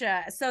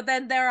 Gotcha. So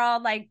then they're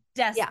all like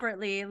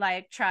desperately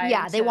like trying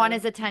Yeah, they want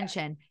his to-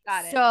 attention.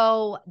 Got it.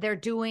 So they're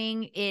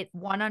doing it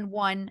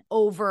one-on-one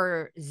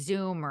over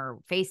Zoom or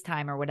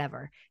FaceTime or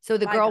whatever. So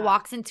the My girl God.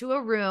 walks into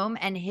a room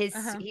and he's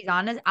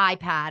on his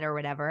iPad or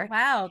whatever.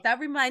 Wow, that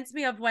reminds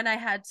me of when I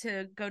had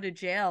to go to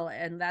jail,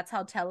 and that's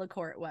how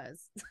telecourt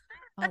was.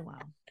 Oh, wow.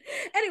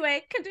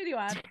 Anyway, continue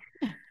on.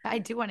 I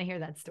do want to hear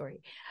that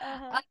story.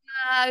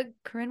 Uh-huh.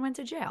 Corinne went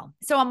to jail.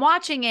 So I'm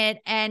watching it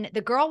and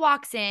the girl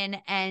walks in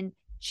and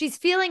she's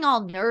feeling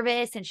all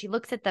nervous and she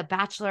looks at the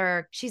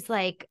Bachelor. She's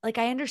like,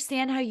 I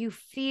understand how you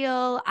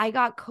feel. I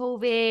got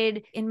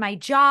COVID in my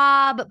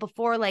job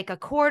before like a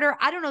quarter.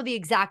 I don't know the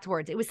exact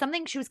words. It was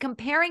something she was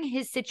comparing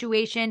his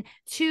situation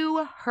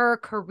to her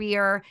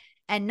career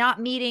and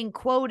not meeting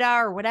quota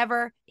or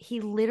whatever. He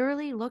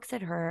literally looks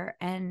at her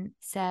and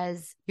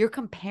says, "You're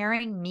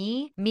comparing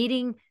me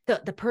meeting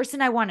the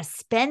person I want to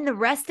spend the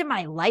rest of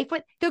my life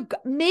with?"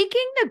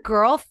 Making the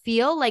girl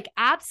feel like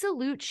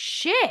absolute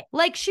shit.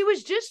 Like she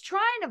was just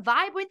trying to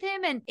vibe with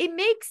him. And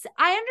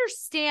I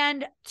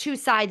understand two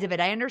sides of it.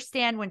 I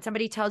understand when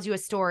somebody tells you a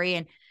story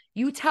and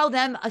you tell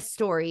them a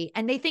story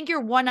and they think you're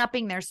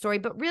one-upping their story,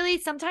 but really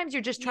sometimes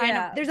you're just trying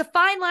to, there's a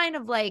fine line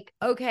of like,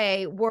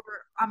 okay,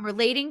 I'm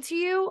relating to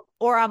you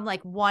or I'm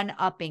like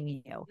one-upping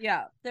you.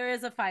 Yeah, there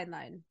is a fine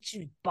line.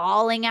 She's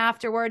bawling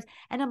afterwards.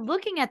 And I'm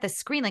looking at the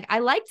screen like, I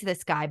liked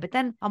this guy, but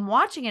then I'm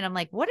watching it. I'm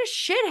like, what a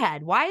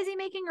shithead. Why is he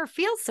making her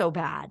feel so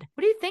bad?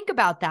 What do you think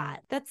about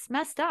that? That's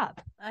messed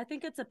up. I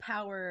think it's a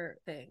power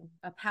thing,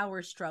 a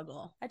power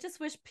struggle. I just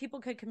wish people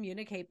could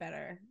communicate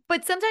better.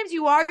 But sometimes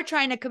you are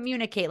trying to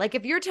communicate. Like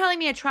if you're telling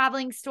me a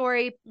traveling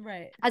story,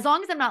 Right. as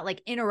long as I'm not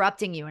like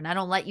interrupting you and I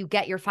don't let you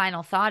get your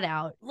final thought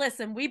out.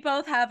 Listen, we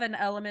both have an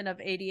element of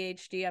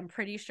ADHD. I'm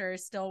pretty sure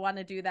still want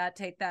to do that,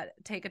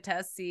 take a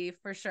test, see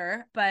for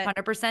sure. But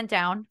 100%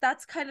 down.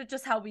 that's kind of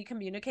just how we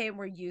communicate and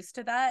we're used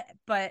to that.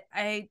 But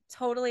I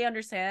totally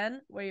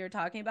understand what you're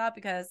talking about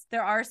because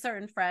there are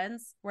certain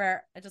friends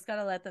where I just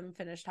gotta let them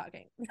finish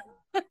talking.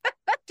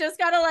 Just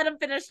gotta let them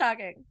finish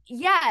talking.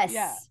 Yes.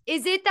 Yeah.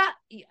 Is it that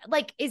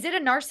like, is it a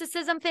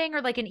narcissism thing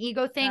or like an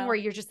ego thing No. where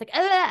you're just like,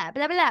 blah,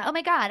 blah, blah. Oh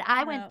my God,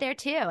 I No. went there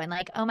too. And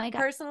like, oh my God.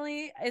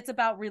 Personally, it's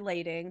about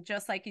relating,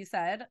 just like you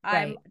said. Right.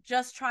 I'm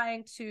just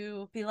trying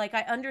to be like,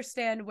 I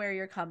understand where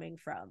you're coming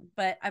from.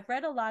 But I've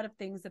read a lot of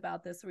things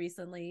about this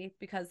recently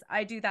because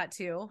I do that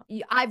too.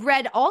 I've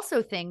read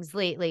also things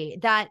lately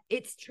that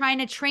it's trying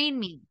to train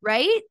me,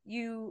 right?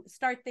 You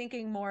start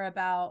thinking more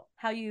about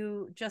how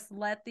you just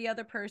let the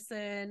other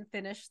person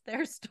finish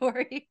their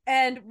story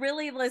and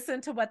really listen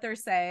to what they're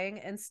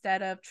saying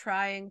instead of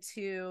trying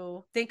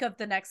to think of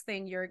the next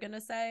thing you're going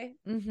to say.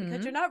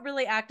 Because you're not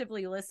really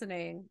actively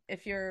listening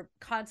if you're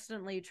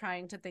constantly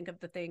trying to think of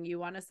the thing you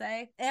want to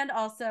say. And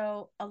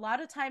also, a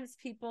lot of times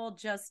people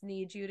just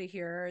need you to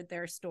hear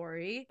their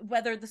story,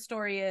 whether the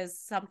story is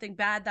something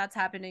bad that's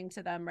happening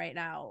to them right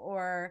now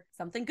or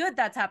something good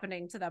that's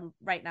happening to them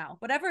right now.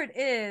 Whatever it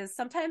is,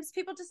 sometimes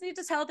people just need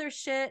to tell their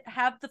shit,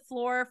 have the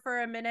floor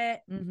for a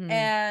minute,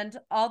 and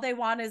all they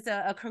want is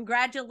a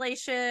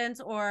congratulations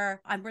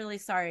or I'm really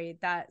sorry,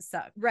 that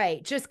sucked.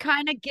 Right. Just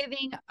kind of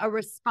giving a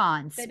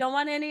response. They don't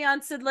want any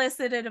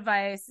unsolicited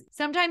advice.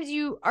 Sometimes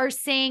you are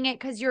saying it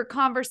because you're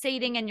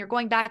conversating and you're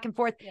going back and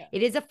forth. Yeah.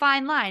 It is a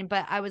fine line,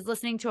 but I was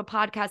listening to a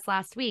podcast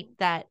last week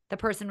that the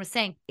person was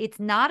saying it's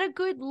not a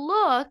good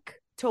look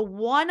to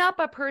one up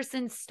a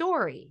person's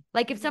story.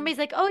 Like if somebody's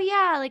like, oh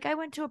yeah, like I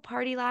went to a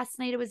party last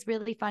night. It was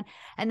really fun.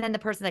 And then the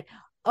person's like,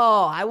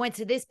 oh, I went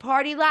to this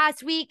party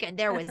last week and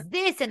there was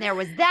this and there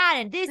was that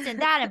and this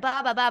and that and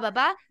blah, blah, blah, blah,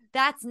 blah.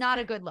 That's not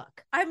a good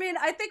look. I mean,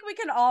 I think we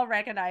can all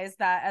recognize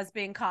that as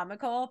being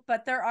comical,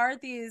 but there are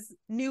these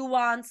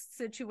nuanced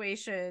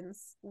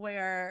situations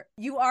where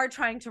you are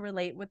trying to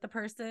relate with the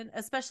person,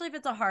 especially if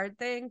it's a hard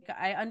thing.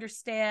 I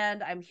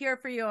understand. I'm here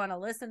for you. I want to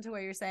listen to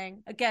what you're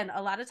saying. Again,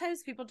 a lot of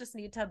times people just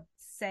need to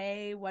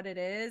say what it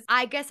is.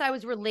 I guess I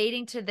was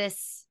relating to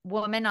this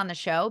woman on the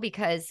show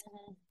because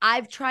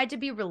I've tried to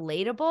be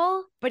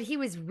relatable, but he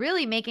was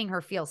really making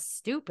her feel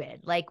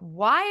stupid. Like,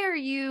 why are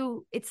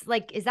you, it's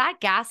like, is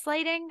that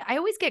gaslighting? I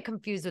always get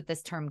confused with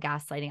this term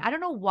gaslighting. I don't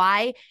know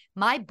why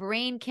my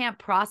brain can't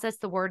process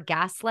the word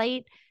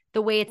gaslight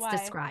the way it's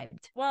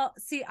described. Well,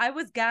 see, I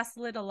was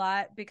gaslit a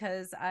lot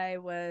because I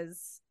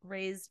was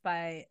raised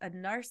by a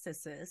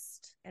narcissist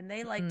and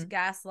they like to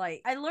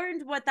gaslight. I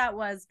learned what that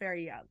was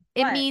very young.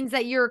 It means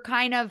that you're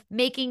kind of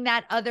making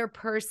that other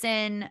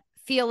person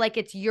feel like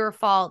it's your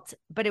fault,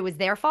 but it was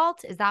their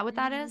fault. Is that what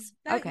that is?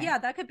 Okay. Yeah,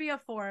 that could be a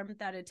form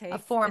that it takes. A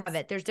form of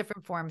it. There's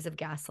different forms of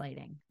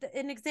gaslighting.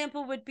 An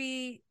example would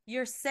be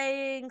you're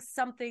saying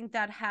something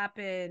that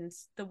happened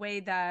the way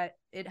that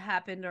it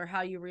happened or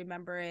how you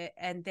remember it,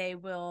 and they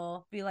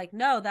will be like,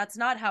 no, that's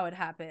not how it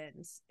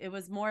happened. It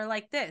was more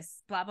like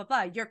this, blah, blah,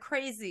 blah. You're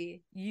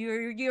crazy.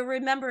 You're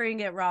remembering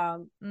it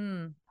wrong.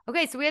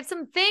 Okay, so we have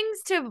some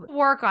things to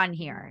work on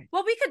here.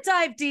 Well, we could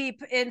dive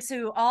deep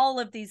into all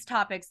of these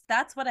topics.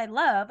 That's what I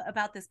love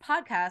about this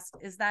podcast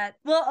is that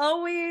we'll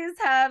always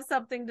have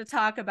something to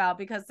talk about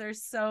because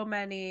there's so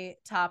many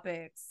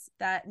topics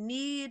that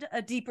need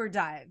a deeper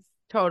dive.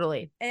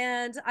 Totally.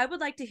 And I would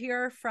like to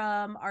hear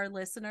from our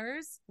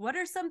listeners. What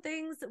are some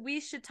things we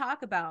should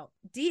talk about?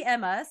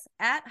 DM us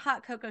at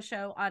Hot Cocoa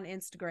Show on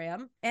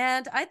Instagram.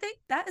 And I think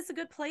that is a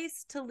good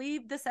place to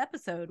leave this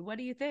episode. What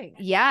do you think?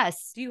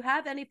 Yes. Do you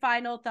have any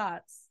final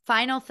thoughts?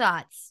 Final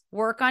thoughts.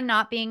 Work on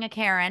not being a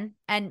Karen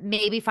and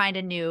maybe find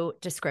a new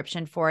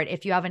description for it.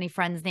 If you have any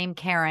friends named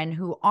Karen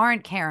who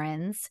aren't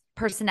Karens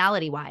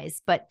personality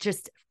wise, but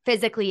just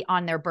physically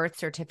on their birth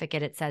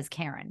certificate, it says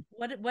Karen.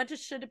 What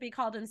just should it be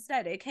called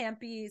instead? It can't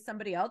be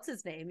somebody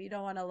else's name. You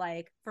don't want to,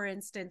 like, for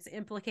instance,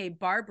 implicate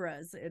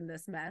Barbara's in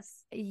this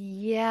mess.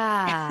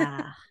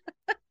 Yeah.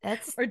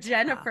 That's or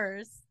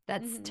Jennifer's. Tough.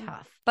 That's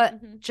tough.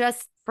 But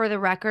just for the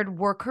record,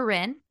 we're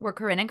Corinne. We're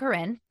Corinne and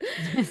Corinne.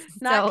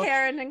 Not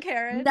Karen and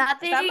Karen.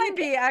 Nothing. That might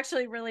be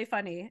actually really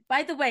funny.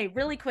 By the way,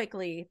 really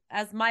quickly,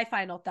 as my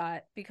final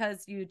thought,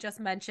 because you just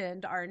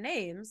mentioned our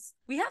names,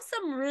 we have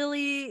some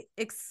really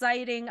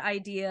exciting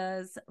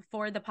ideas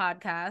for the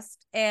podcast.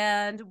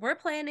 And we're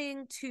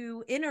planning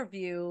to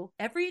interview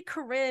every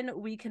Corinne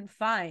we can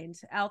find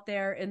out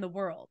there in the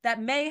world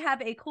that may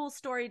have a cool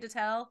story to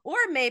tell, or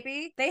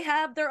maybe they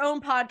have their own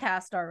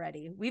podcast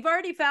already. We've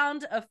already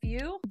found a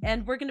few,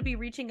 and we're going to be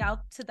reaching out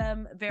to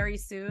them very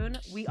soon.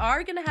 We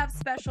are going to have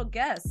special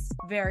guests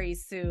very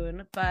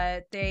soon,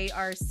 but they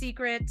are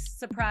secret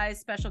surprise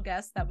special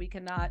guests that we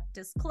cannot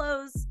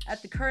disclose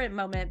at the current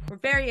moment. We're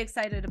very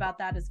excited about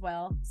that as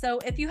well. So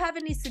if you have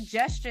any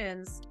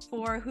suggestions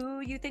for who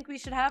you think we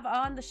should have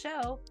on the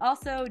show,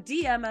 also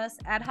DM us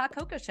at Hot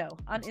Cocoa Show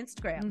on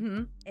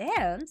Instagram.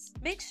 And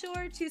make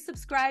sure to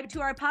subscribe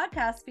to our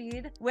podcast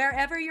feed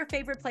wherever your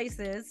favorite place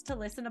is to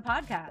listen to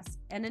podcasts.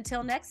 And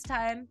until next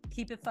time,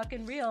 keep it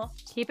fucking real.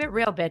 Keep it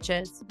real,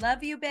 bitches.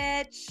 Love you,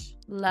 bitch.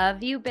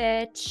 Love you,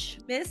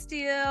 bitch. Missed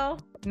you.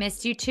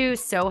 Missed you too.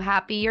 So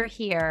happy you're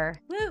here.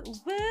 Woot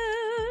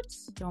woot.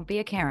 Don't be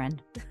a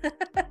Karen.